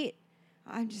 8,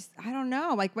 I don't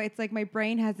know. Like it's like my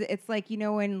brain has. It's like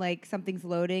when like something's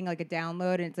loading, like a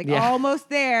download, and it's like Yeah. almost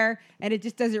there, and it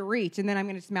just doesn't reach, and then I'm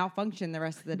gonna just malfunction the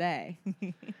rest of the day.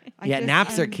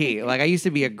 Naps are key. Like I used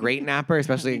to be a great napper,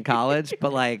 especially in college,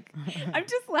 but like I'm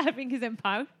just laughing because I'm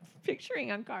picturing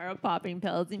Ankara popping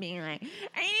pills and being like,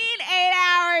 I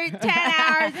need 8 hours, 10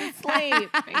 hours of sleep.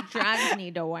 My drugs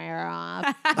need to wear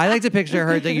off. I like to picture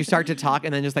her that you start to talk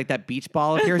and then just like that beach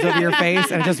ball appears over your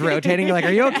face and it's just rotating. You're like,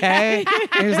 are you okay?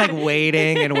 And you're just like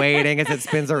waiting and waiting as it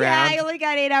spins Yeah, around. I only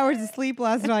got 8 hours of sleep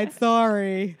last night.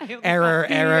 Sorry. Error.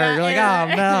 Yeah, You're like,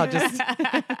 error. oh no, just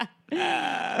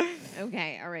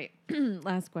Okay, all right.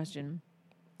 Last question.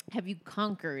 Have you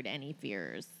conquered any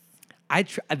fears?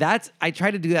 I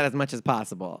try to do that as much as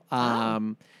possible.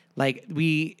 Like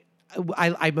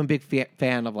I'm a big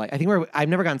fan of like, I think I've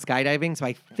never gone skydiving, so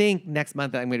I think next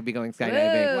month I'm going to be going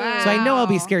skydiving. Whoa. So I know I'll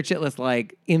be Wow. scared shitless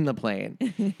like in the plane.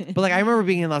 But like I remember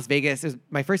being in Las Vegas. It was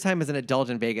my first time as an adult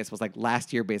in Vegas was like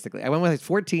last year basically. I went when I was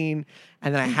 14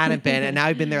 and then I hadn't been, and now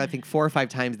I've been there I think 4 or 5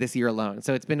 times this year alone.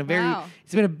 So it's been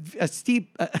a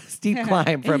steep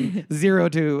climb from 0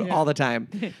 to all the time.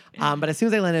 But as soon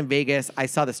as I landed in Vegas, I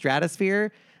saw the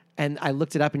stratosphere. And I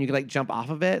looked it up, and you could like jump off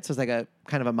of it. So it's like a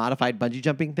kind of a modified bungee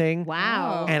jumping thing.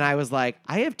 Wow. And I was like,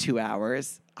 I have 2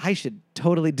 hours. I should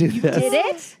totally do this. Did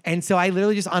it? And so I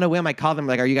literally just on a whim, I called them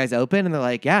like, "Are you guys open?" And they're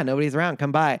like, "Yeah, nobody's around.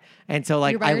 Come by." And so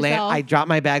like You're by yourself? I dropped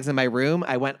my bags in my room.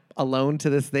 I went alone to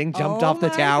this thing, jumped Oh off the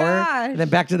my tower, gosh. and then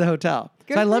back to the hotel.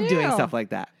 Good so I for love doing you. stuff like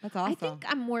that. That's awesome. I think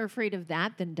I'm more afraid of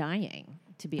that than dying,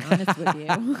 to be honest with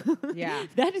you. Yeah.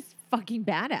 That is fucking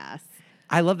badass.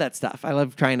 I love that stuff. I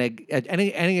love trying to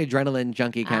any adrenaline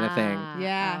junkie kind of thing.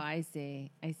 Yeah. Oh, I see.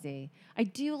 I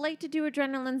do like to do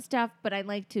adrenaline stuff, but I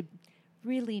like to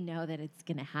really know that it's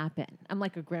going to happen. I'm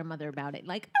like a grandmother about it.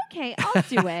 Like, okay, I'll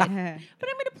do it, but I'm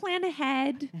going to plan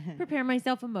ahead, prepare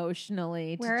myself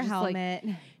emotionally. Wear a just, like,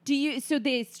 helmet. so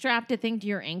they strapped a thing to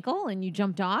your ankle and you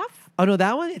jumped off? Oh no,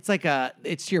 that one it's like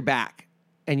it's to your back,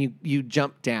 and you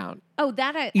jump down. Oh,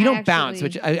 that You don't bounce,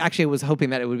 which I actually was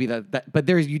hoping that it would be but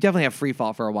you definitely have free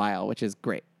fall for a while, which is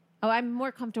great. Oh, I'm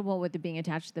more comfortable with it being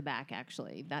attached to the back,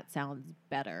 actually. That sounds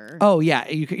better. Oh yeah,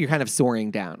 you're kind of soaring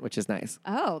down, which is nice.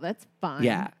 Oh, that's fun.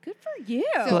 Yeah. Good for you.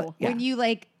 So yeah.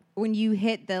 when you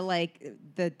hit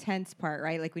the tense part,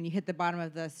 right? Like when you hit the bottom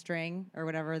of the string or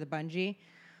whatever, the bungee,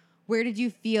 where did you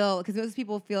feel? Because most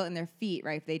people feel it in their feet,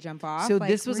 right? If they jump off. So Like,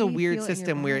 this was where a do you weird feel it in your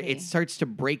system where body? it starts to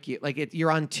break you. Like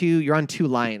you're on two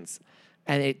lines,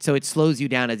 and so it slows you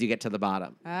down as you get to the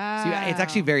bottom. So it's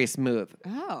actually very smooth.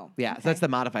 Oh. Yeah, so that's the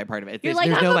modified part of it. You're There's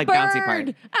like, I'm no a like bird. bouncy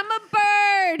part. I'm a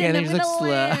bird. Yeah, and they I'm just look gonna slow.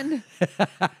 land.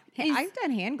 Hey, I've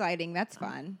done hand gliding. That's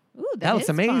fun. Ooh, That looks is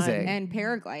amazing. fun. And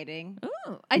paragliding.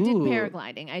 Ooh, I did Ooh.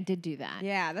 paragliding. I did do that.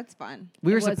 Yeah, that's fun.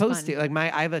 We It were was supposed fun. to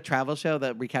I have a travel show,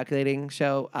 the recalculating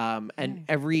show, and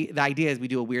the idea is we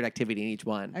do a weird activity in each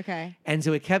one. Okay. And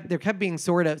so there kept being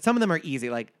sort of, some of them are easy.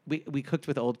 Like we cooked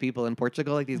with old people in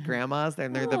Portugal, like these grandmas,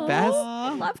 and they're the Aw, best.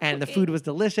 I love And the cooking. food was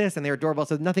delicious and they were adorable.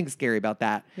 So nothing scary about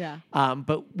that. Yeah.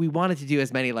 But we wanted to do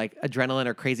as many like adrenaline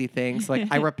or crazy things. Like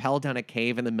I rappelled down a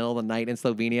cave in the middle of the night in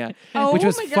Slovenia, Oh which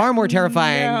was my God, far more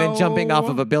terrifying than jumping off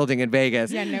no. of a building in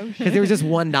Vegas. Yeah, no Because there was just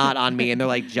one knot on me and they're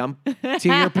like, jump to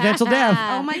your potential death.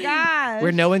 Oh my gosh.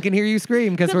 Where no one can hear you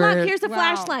scream because Good luck. we're. Here's a Wow.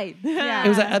 flashlight. Yeah. It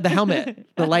was the helmet,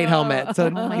 the light helmet. So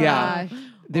my yeah, gosh.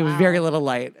 there was very little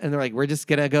light, and they're like, "We're just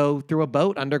gonna go through a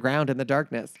boat underground in the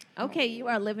darkness." Okay, you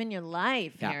are living your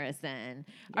life, Yeah. Harrison.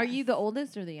 Are you the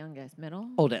oldest or the youngest? Middle?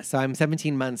 Oldest, so I'm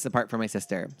 17 months apart from my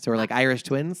sister. So we're like Irish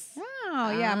twins.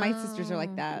 Oh, yeah. My sisters are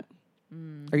like that.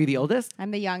 Are you the oldest?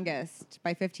 I'm the youngest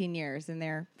by 15 years, and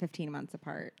they're 15 months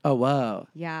apart. Oh whoa!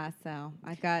 Yeah, so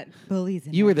I've got bullies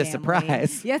in You my were the family.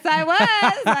 surprise. Yes, I was.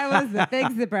 I was the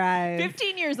big surprise.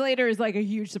 15 years later is like a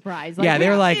huge surprise. Like, Yeah, they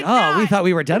were like, "Oh, we thought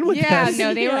we were done with Yeah, this."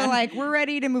 no, they were Yeah. like, we're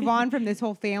ready to move on from this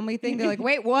whole family thing. They're like,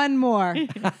 wait, one more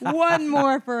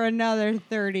for another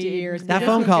 30 years. That This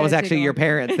phone was call gonna was take actually a your long-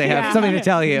 parents. They have something to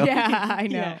tell you. Yeah, I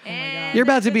know. Yeah. Oh my God. You're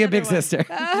about to be a big Another one. sister.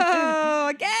 Oh,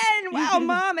 again. Wow,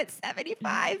 Mom, at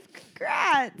 75.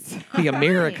 Congrats. Be a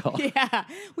miracle. Yeah.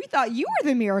 We thought you were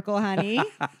the miracle, honey.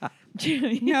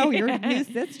 No, your new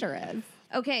sister is.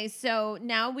 Okay, so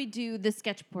now we do the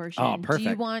sketch portion. Oh, Do you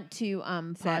perfect. want to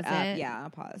pause Set up. it? Yeah, I'll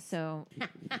pause. So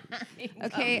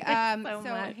Okay, so so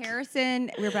much. Harrison,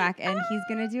 we're back, and he's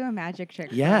gonna do a magic trick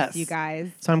for Yes. us, you guys.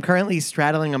 So I'm currently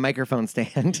straddling a microphone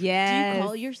stand. Do Yes. you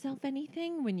call yourself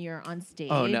anything when you're on stage?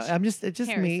 Oh no, it's just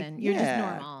Harrison, me. you're Yeah. just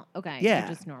normal. Okay, Yeah. you're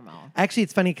just normal. Actually,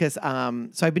 it's funny because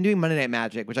so I've been doing Monday Night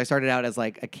Magic, which I started out as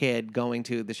like a kid going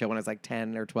to the show when I was like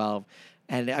 10 or 12,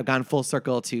 and I've gone full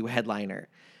circle to headliner.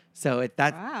 So so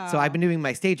Wow. I've been doing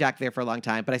my stage act there for a long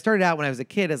time. But I started out when I was a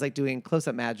kid as like doing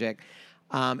close-up magic.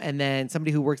 And then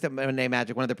somebody who works at Monday Night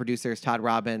Magic, one of the producers, Todd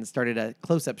Robbins, started a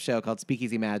close-up show called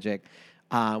Speakeasy Magic,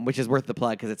 which is worth the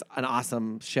plug because it's an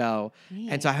awesome show.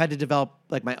 And so I had to develop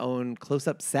like my own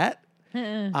close-up set.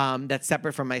 That's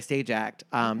separate from my stage act.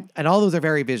 And all those are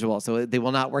very visual, so they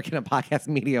will not work in a podcast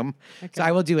medium. So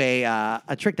I will do a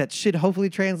trick that should hopefully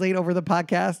translate over the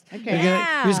podcast. Okay.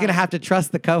 You're just going to have to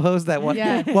trust the co-host that what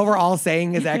we're all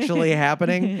saying is actually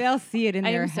happening. They'll see it in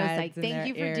I their am so heads. psyched. and Thank their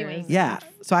you for doing ears. Yeah.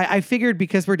 So I figured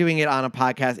because we're doing it on a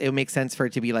podcast, it would make sense for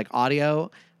it to be like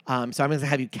audio. So I'm going to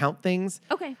have you count things.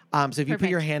 Okay. So if you put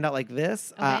your Perfect. hand out like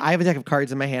this, Okay. I have a deck of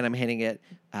cards in my hand. I'm handing it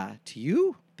to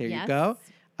you. There you Yes. go.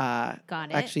 Got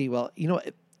it. Actually, well, you know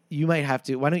what? You might have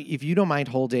to. Why don't, if you don't mind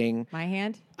holding, My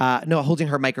hand. no, holding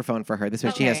her microphone for her. This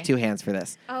way she has Okay. 2 hands for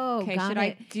this. Oh, Okay, got should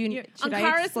it. should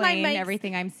I explain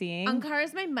everything I'm seeing?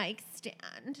 Ankara's my mic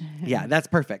stand. Yeah, that's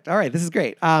perfect. All right, this is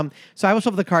great. So I will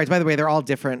shuffle the cards. By the way, they're all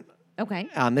different Okay.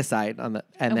 on this side, and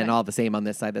then Okay. all the same on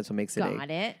this side. That's what makes it Got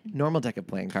a it. normal deck of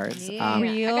playing cards. Yeah. I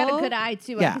got a good eye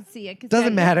too. yeah. I can see it.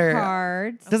 Doesn't matter.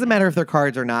 Cards. Doesn't matter if they're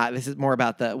cards or not. This is more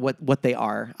about the what they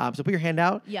are. So put your hand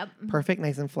out. Yep. Perfect,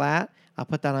 nice and flat. I'll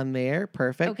put that on there.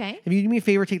 Perfect. Okay. If you do me a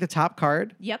favor, take the top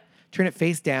card, Yep. turn it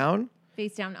face down,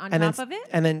 Face down on and top then of it.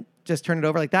 and then just turn it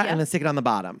over like that, Yep. and then stick it on the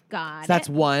bottom. Got So that's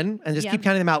it. 1, and just Yep. keep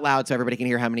counting them out loud so everybody can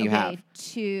hear how many you Okay. have.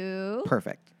 2,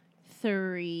 Perfect.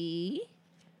 3,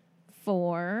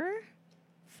 4,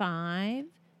 5,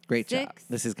 Great job. 6,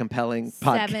 This is compelling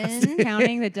podcast. 7,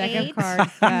 Counting the deck 8, of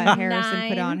cards that Harrison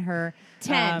put 9, on her.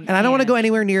 10. And I don't want to hand. go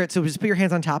anywhere near it, so just put your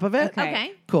hands on top of it.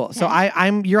 Okay. Cool. So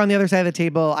Okay. you're on the other side of the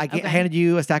table. I Okay. handed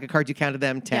you a stack of cards. You counted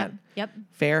them 10. Yep.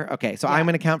 Fair. Okay. So I'm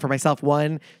going to count for myself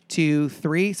 1, 2,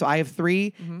 3. So I have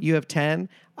 3. You have 10.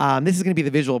 This is going to be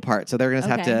the visual part, so they're going to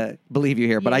have Okay. to believe you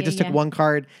here. But Yeah, I just yeah, took yeah. 1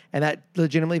 card, and that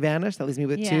legitimately vanished. That leaves me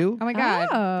with Yeah. 2. Oh my God.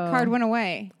 Oh. The card went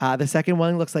away. The second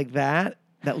one looks like that.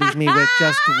 That leaves me with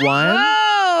just 1.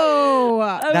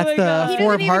 Oh! That's my the God. He 4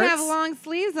 doesn't of even hearts. have long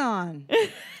sleeves on.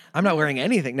 I'm not wearing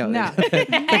anything. No. No.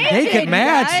 Naked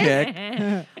magic.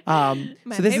 My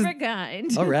so this favorite is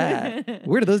kind. all right.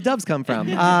 Where do those doves come from?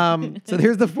 So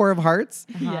there's the 4 of hearts.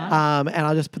 Yeah. And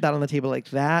I'll just put that on the table like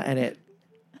that, and it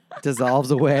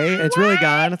dissolves away. And it's really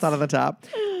gone. It's not on the top.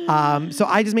 So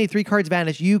I just made 3 cards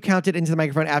vanish. You counted into the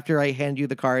microphone after I hand you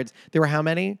the cards. There were how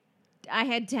many? I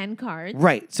had 10 cards.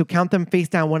 Right. So count them face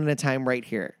down 1 at a time right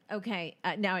here. Okay.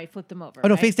 Now I flip them over. Oh,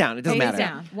 no, right? face down. It doesn't Face matter.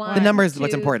 down. One, number is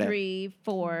what's 2, important. 3,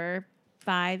 4,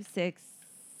 5, 6,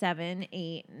 7,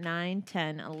 8, 9,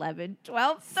 10, 11,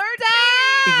 12, 13.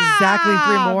 Exactly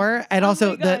 3 more. And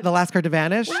also my God. the last card to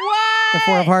vanish. What? The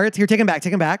 4 of hearts. Here, take them back.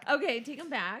 Take them back. Okay, take them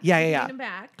back. Yeah. Take them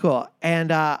back. Cool.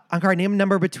 And on card, name a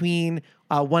number between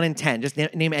 1 and 10. Just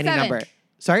name any 7. number.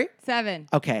 Sorry? 7.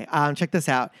 Okay. Check this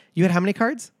out. You had how many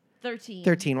cards? 13.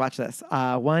 13. Watch this.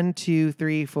 1, 2,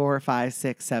 3, 4, 5,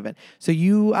 6, 7. So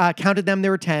you counted them.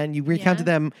 There were 10. You recounted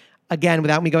Yeah. them again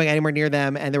without me going anywhere near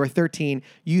them, and there were 13.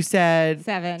 You said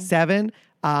 7. 7.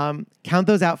 Count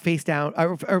those out face down,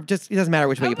 or just, it doesn't matter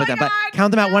which way you put my them, but God,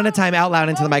 count them out 1 at a no. time out loud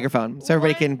into the microphone so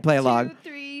everybody can play along. 2,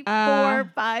 3, 4, Uh,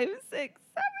 5, 6, 7,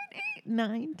 8,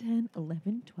 9, 10,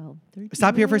 11, 12, 13.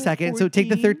 Stop here for a second. So take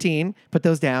the 13, put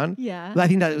those down. Yeah. Well, I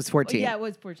think that was 14. Yeah, it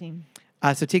was 14.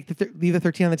 So take leave the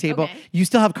 13 on the table. Okay. You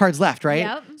still have cards left, right?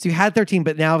 Yep. So you had 13,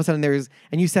 but now all of a sudden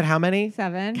and you said how many?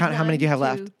 7. Count how many do you have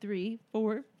 1, 2, left? 3,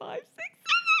 4, 5, 6,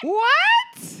 7.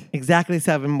 What? Exactly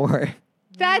 7 more.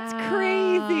 That's Wow.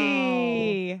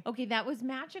 crazy. Okay, that was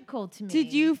magical to me.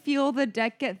 Did you feel the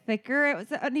deck get thicker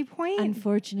at any point?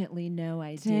 Unfortunately, no,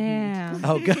 I didn't. Damn.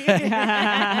 Oh, good.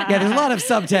 Yeah, there's a lot of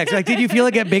subtext. Like, did you feel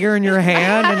it get bigger in your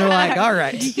hand? And you're like, all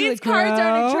right. These it cards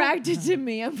aren't grow? attracted to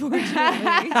me,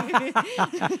 unfortunately.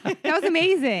 That was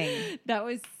amazing. That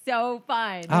was so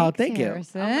fun. Oh, thank you.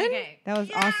 Harrison. Okay. That was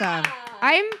Yeah.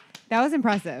 awesome. That was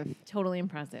impressive. Totally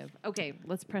impressive. Okay,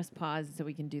 let's press pause so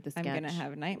we can do the sketch. I'm gonna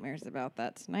have nightmares about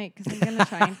that tonight because I'm gonna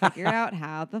try and figure out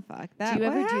how the fuck that. Do you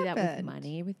ever what do that with happened.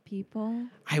 money with people?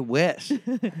 I wish.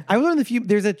 I learned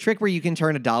there's a trick where you can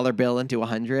turn a dollar bill into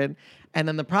 100. And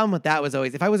then the problem with that was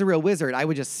always, if I was a real wizard, I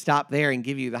would just stop there and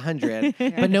give you the 100.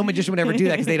 But no magician would ever do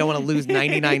that because they don't want to lose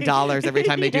 $99 every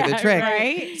time they do the Yeah, trick.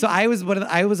 right? So I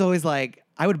was always like,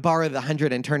 I would borrow the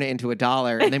 100 and turn it into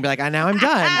 $1 and then be like, now I'm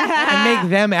done. And make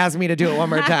them ask me to do it one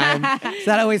more time. So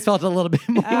that always felt a little bit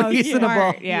more Oh, reasonable.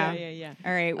 smart. Yeah. yeah.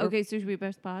 All right. Okay, so should we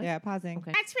press pause? Yeah. Pausing.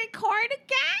 Okay. Let's record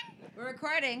again. We're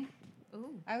recording.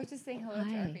 Ooh. I was just saying hello to our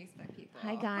Hi. Facebook people.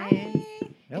 Hi, guys.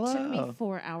 Hello. It took me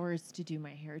 4 hours to do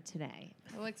my hair today.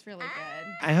 It looks really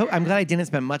good. I'm glad I didn't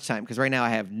spend much time because right now I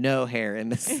have no hair in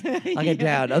this. I'll get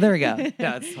down. Oh, there we go.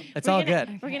 No, it's all good.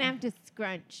 We're going to have to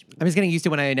scrunch. I'm just getting used to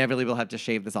when I inevitably will have to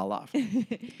shave this all off.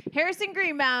 Harrison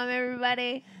Greenbaum,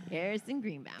 everybody. Harrison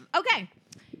Greenbaum. Okay.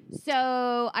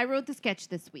 So I wrote the sketch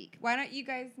this week. Why don't you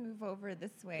guys move over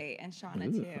this way and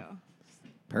Shauna too?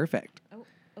 Perfect. Oh,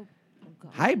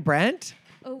 God. Hi, Brent.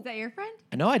 Oh, is that your friend?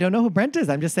 No, I don't know who Brent is.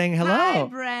 I'm just saying hello. Hi,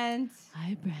 Brent.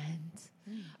 Hi,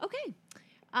 Brent. Okay.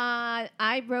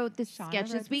 I wrote this Shauna sketch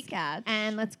wrote this the week. sketch.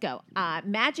 And let's go.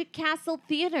 Magic Castle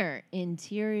Theater,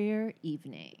 interior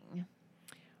evening.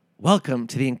 Welcome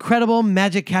to the incredible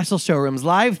Magic Castle Showroom's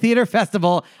live theater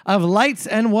festival of lights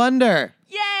and wonder.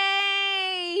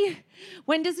 Yay!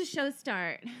 When does the show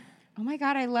start? Oh my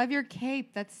God, I love your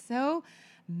cape. That's so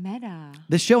Meta.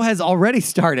 The show has already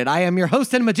started. I am your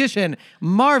host and magician,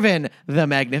 Marvin the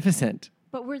Magnificent.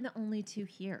 But we're the only two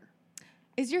here.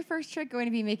 Is your first trick going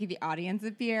to be making the audience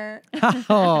appear?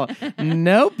 Oh,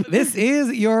 nope. This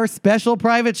is your special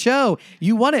private show.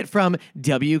 You won it from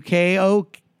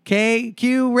WKOKQ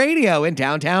Radio in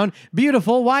downtown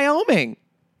beautiful Wyoming.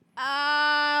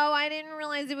 Oh, I didn't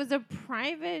realize it was a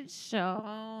private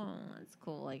show. That's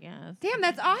cool, I guess. Damn,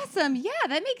 that's awesome. Yeah,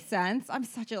 that makes sense. I'm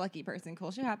such a lucky person. Cool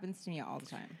shit happens to me all the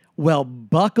time. Well,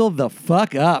 buckle the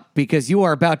fuck up because you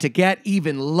are about to get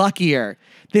even luckier.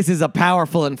 This is a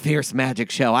powerful and fierce magic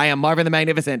show. I am Marvin the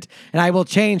Magnificent, and I will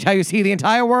change how you see the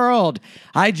entire world.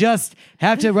 I just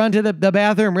have to run to the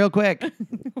bathroom real quick. Okay.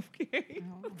 I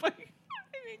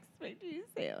didn't expect you to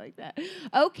say it like that.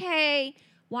 Okay.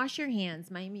 Wash your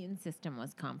hands. My immune system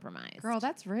was compromised. Girl,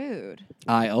 that's rude.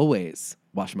 I always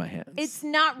wash my hands. It's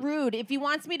not rude. If he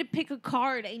wants me to pick a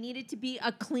card, I need it to be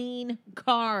a clean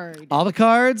card. All the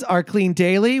cards are cleaned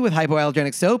daily with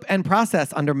hypoallergenic soap and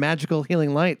processed under magical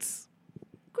healing lights.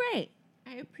 Great.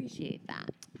 I appreciate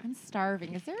that. I'm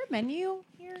starving. Is there a menu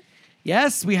here?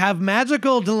 Yes, we have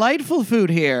magical, delightful food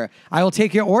here. I will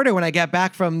take your order when I get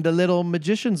back from the little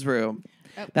magician's room.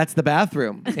 Oh. That's the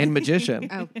bathroom in Magician.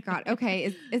 Oh, God.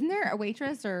 Okay. Isn't there a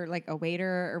waitress or like a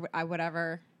waiter or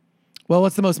whatever? Well,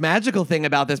 what's the most magical thing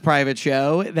about this private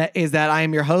show that I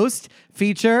am your host,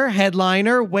 feature,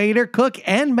 headliner, waiter, cook,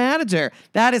 and manager.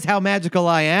 That is how magical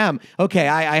I am. Okay,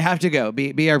 I have to go.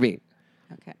 BRB.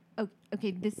 Okay. Oh,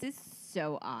 okay, this is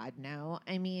so odd now.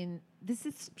 I mean, this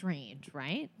is strange,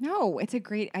 right? No, it's a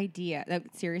great idea.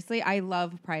 Seriously, I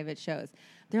love private shows.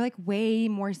 They're like way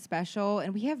more special,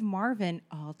 and we have Marvin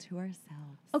all to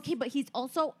ourselves. Okay, but he's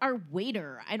also our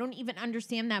waiter. I don't even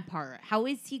understand that part. How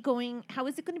is he going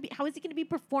to be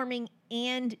performing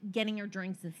and getting our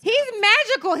drinks and stuff? He's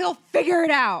magical. He'll figure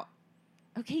it out.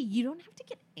 Okay, you don't have to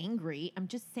get angry. I'm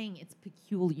just saying it's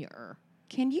peculiar.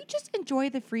 Can you just enjoy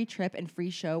the free trip and free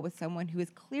show with someone who is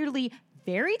clearly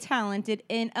very talented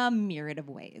in a myriad of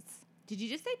ways? Did you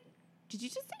just say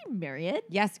myriad?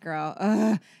 Yes, girl.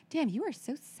 Damn, you are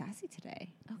so sassy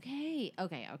today. Okay.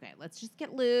 Let's just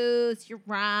get loose. You're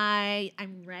right.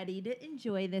 I'm ready to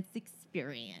enjoy this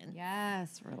experience.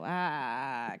 Yes,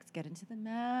 relax. Get into the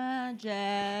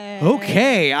magic.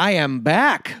 Okay, I am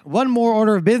back. One more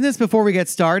order of business before we get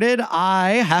started.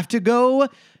 I have to go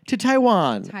to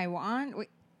Taiwan. Taiwan? Wait,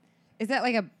 is that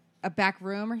like a back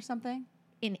room or something?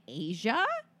 In Asia?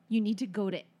 You need to go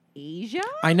to Asia?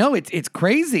 I know, it's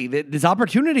crazy. This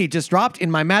opportunity just dropped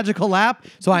in my magical lap,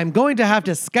 so I'm going to have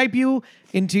to Skype you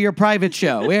into your private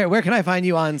show. Where can I find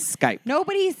you on Skype?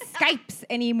 Nobody Skypes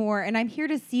anymore, and I'm here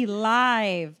to see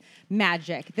live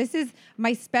magic. This is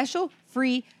my special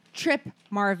free trip,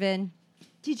 Marvin.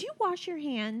 Did you wash your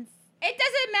hands? It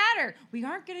doesn't matter. We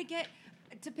aren't going to get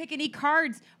to pick any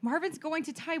cards. Marvin's going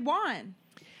to Taiwan.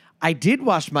 I did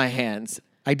wash my hands.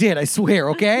 I did, I swear,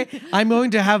 okay? I'm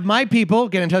going to have my people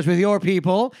get in touch with your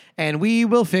people, and we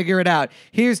will figure it out.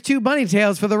 Here's 2 bunny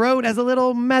tails for the road as a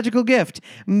little magical gift.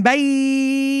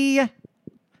 Bye!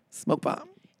 Smoke bomb.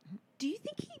 Do you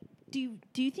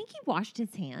think he washed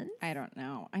his hands? I don't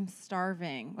know. I'm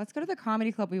starving. Let's go to the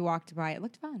comedy club we walked by. It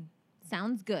looked fun.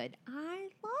 Sounds good. I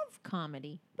love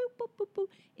comedy. Boop, boop, boop, boop.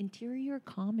 Interior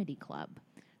Comedy Club.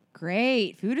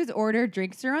 Great. Food is ordered,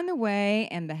 drinks are on the way,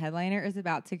 and the headliner is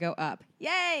about to go up.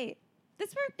 Yay!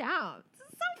 This worked out. This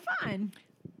is so fun.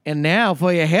 And now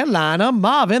for your headliner,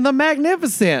 Marvin the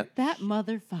Magnificent. That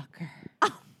motherfucker.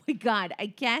 Oh my God. I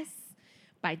guess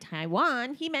by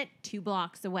Taiwan, he meant 2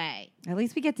 blocks away. At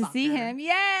least we get to see him.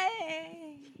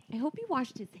 Yay! I hope he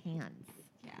washed his hands.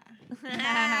 Yeah.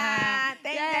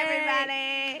 Thanks, Yay.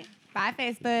 everybody. Bye,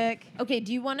 Facebook. Okay,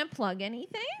 do you want to plug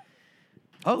anything?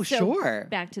 Oh, So, sure.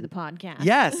 Back to the podcast.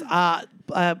 Yes.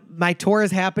 My tour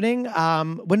is happening.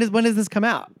 When does this come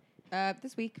out?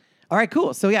 This week. All right,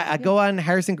 cool. So yeah, go on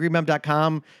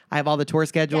harrisongreenbaum.com. I have all the tour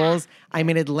schedules. Yeah. I'm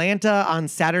in Atlanta on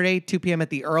Saturday, 2 p.m. at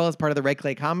the Earl as part of the Red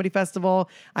Clay Comedy Festival.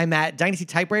 I'm at Dynasty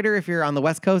Typewriter if you're on the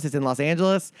West Coast. It's in Los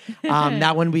Angeles.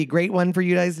 That one would be a great one for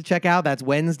you guys to check out. That's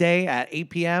Wednesday at 8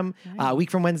 p.m., a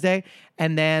week from Wednesday.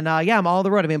 And then, I'm all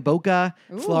the road. I'm in Boca,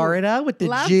 Florida with the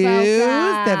Jews.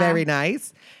 Boca. They're very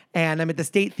nice. And I'm at the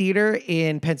State Theater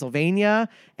in Pennsylvania.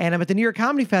 And I'm at the New York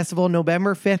Comedy Festival,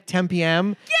 November 5th, 10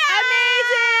 p.m.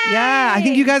 Yeah, I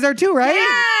think you guys are too, right?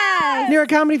 Yes. New York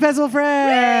Comedy Festival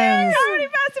friends. Comedy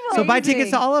Festival. So buy tickets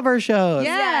to all of our shows.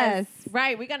 Yes.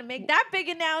 Right. We got to make that big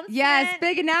announcement. Yes,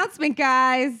 big announcement,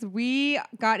 guys. We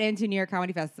got into New York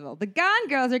Comedy Festival. The Gone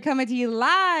Girls are coming to you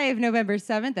live November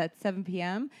 7th at 7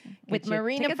 p.m. With Get your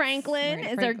Marina tickets. Franklin Marina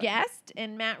as our Franklin. guest,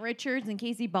 and Matt Richards and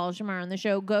Casey Balsham are on the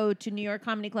show. Go to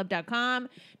NewYorkComedyClub.com,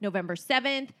 November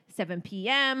 7th, 7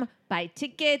 p.m. Buy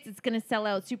tickets. It's going to sell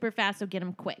out super fast, so get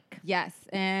them quick. Yes,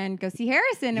 and go see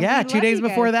Harrison. Yeah, We 2 love days you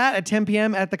before guys. that at 10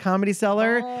 p.m. at the Comedy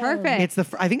Cellar. Perfect.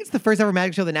 It's I think it's the first ever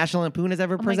magic show that National Lampoon has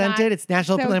ever my presented. God. It's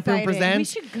National So Lampoon exciting.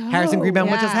 presents. We should go. Harrison Greenbaum,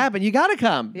 what just Yeah. happened? You gotta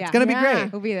come. Yeah. It's gonna be Yeah.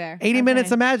 great. We'll be there. 80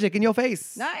 minutes of magic in your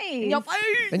face. Nice. In your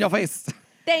face. In your face.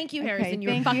 Thank you, Harrison. Okay,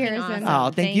 You're thank you, fucking Harrison. awesome.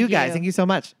 Oh, thank you guys. Thank you so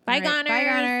much. Bye, All right.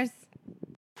 Goners.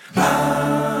 Bye,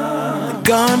 Goners.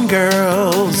 Gone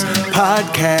Girls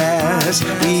podcast.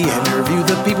 We interview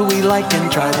the people we like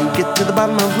and try to get to the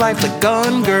bottom of life. The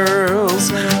Gone Girls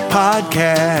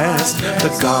podcast. The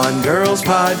Gone Girls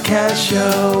podcast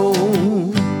show.